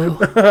 bro.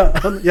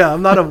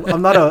 I'm not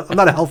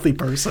a healthy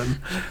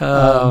person.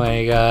 Oh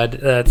my God,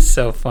 that's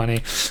so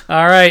funny.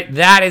 All right,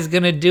 that is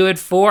gonna do it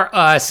for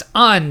us.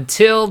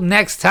 Until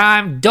next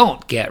time,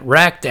 don't get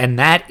wrecked, and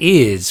that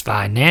is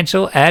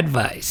financial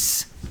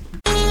advice.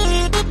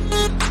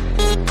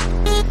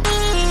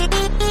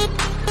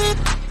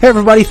 Hey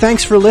everybody,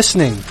 thanks for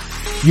listening.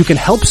 You can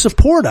help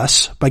support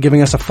us by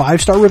giving us a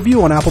 5-star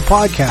review on Apple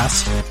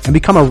Podcasts and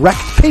become a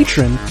Rekt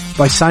patron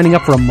by signing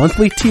up for a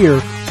monthly tier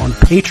on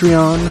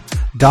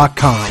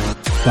Patreon.com.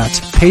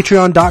 That's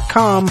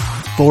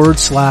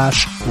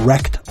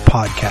Patreon.com/Rekt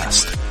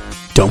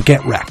Podcast. Don't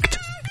get wrecked.